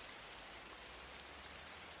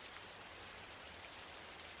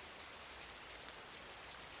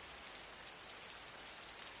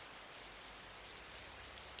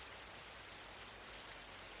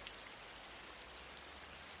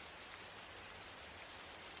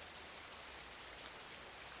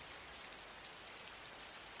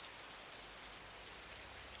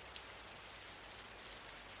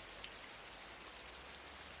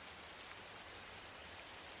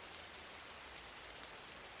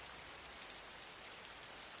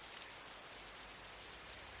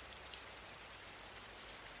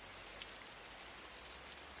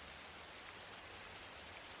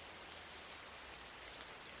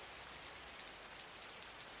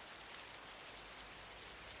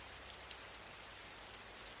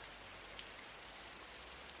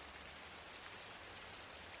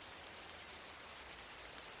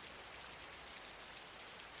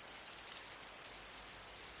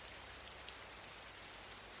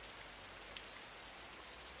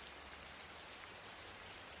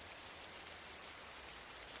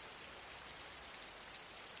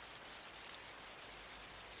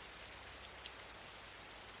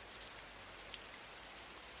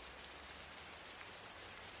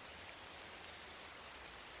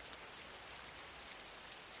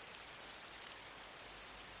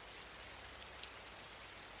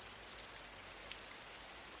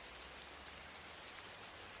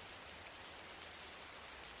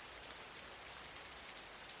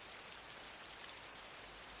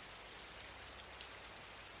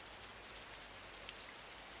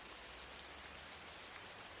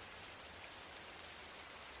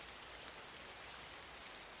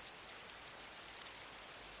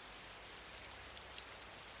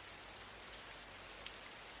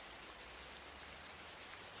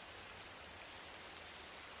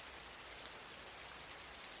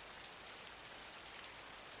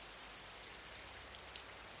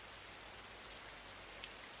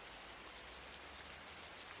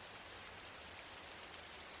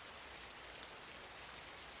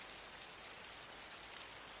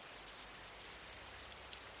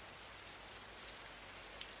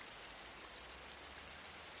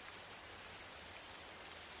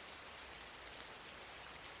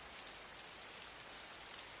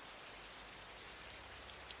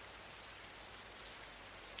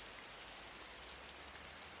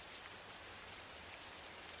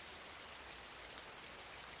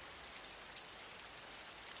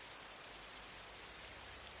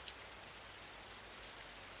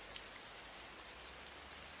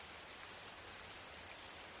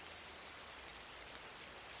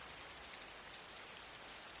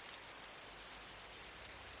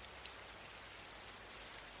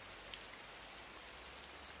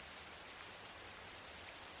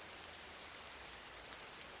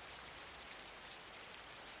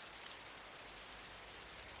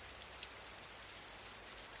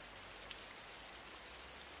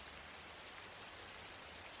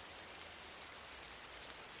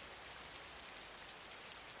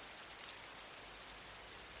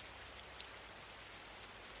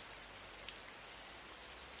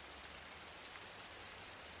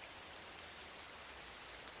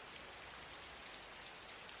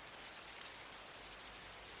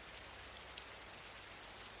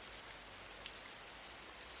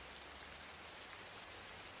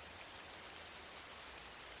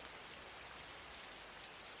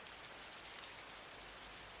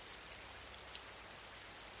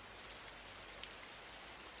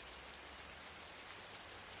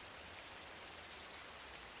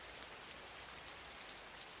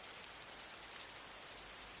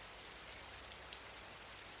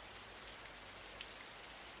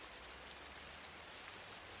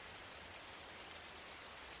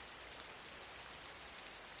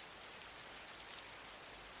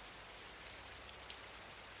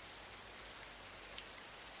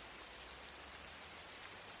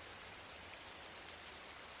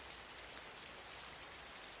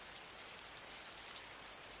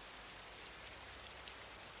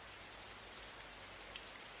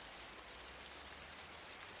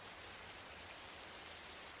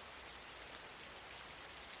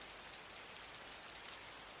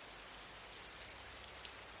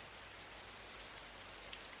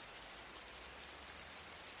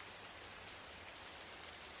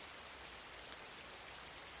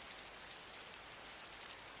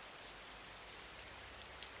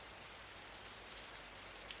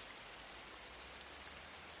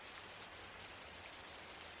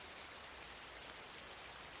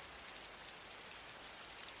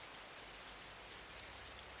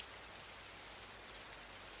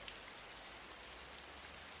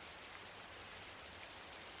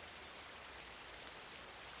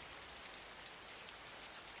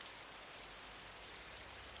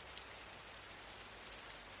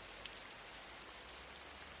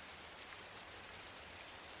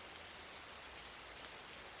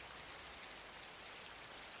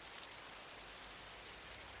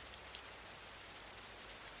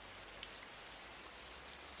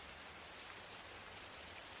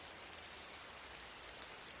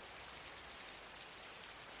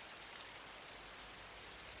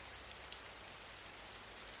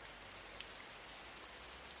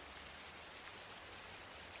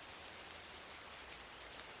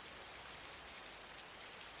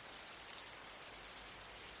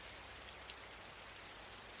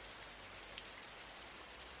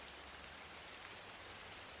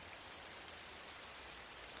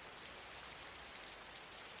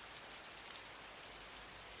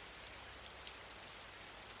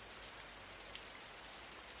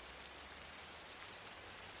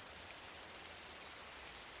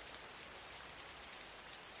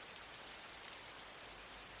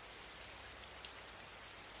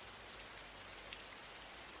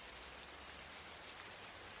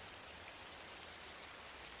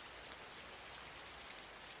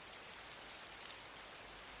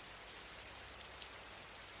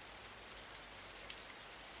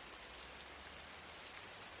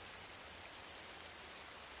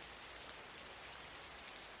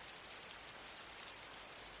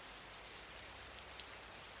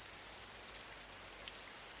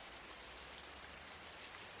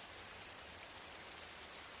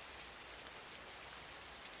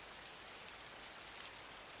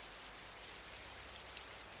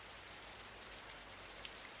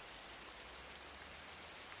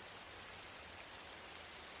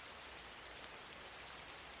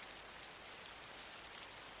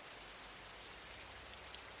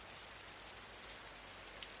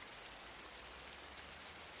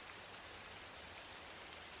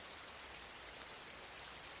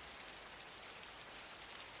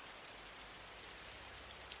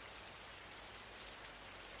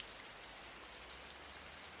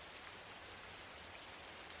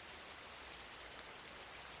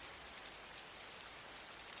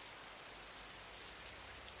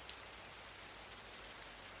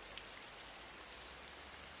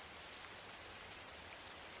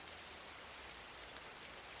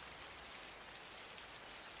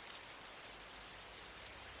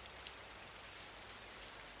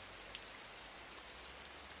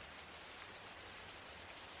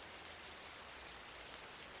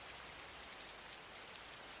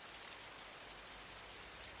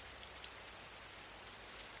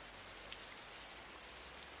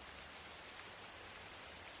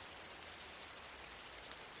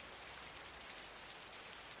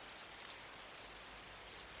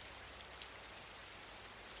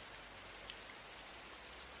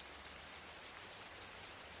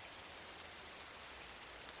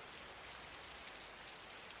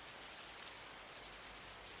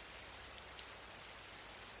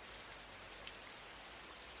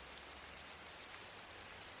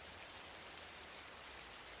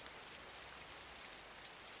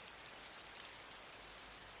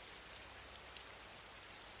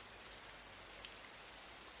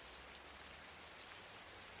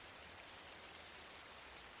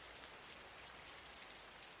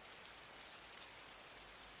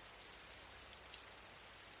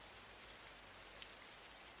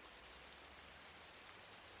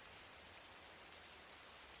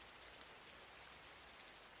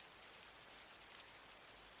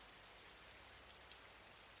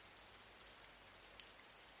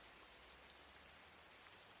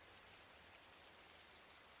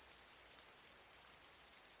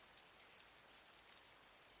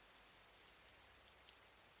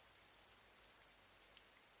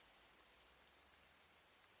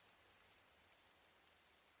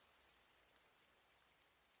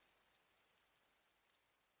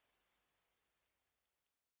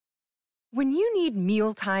 When you need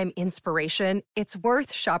mealtime inspiration, it's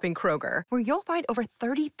worth shopping Kroger, where you'll find over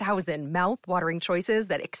 30,000 mouth-watering choices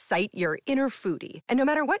that excite your inner foodie. And no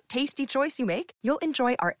matter what tasty choice you make, you'll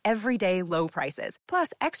enjoy our everyday low prices,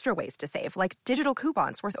 plus extra ways to save, like digital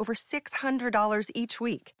coupons worth over $600 each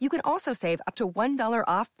week. You can also save up to $1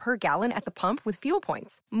 off per gallon at the pump with fuel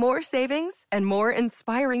points. More savings and more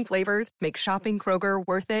inspiring flavors make shopping Kroger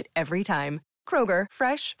worth it every time. Kroger,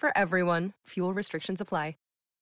 fresh for everyone. Fuel restrictions apply.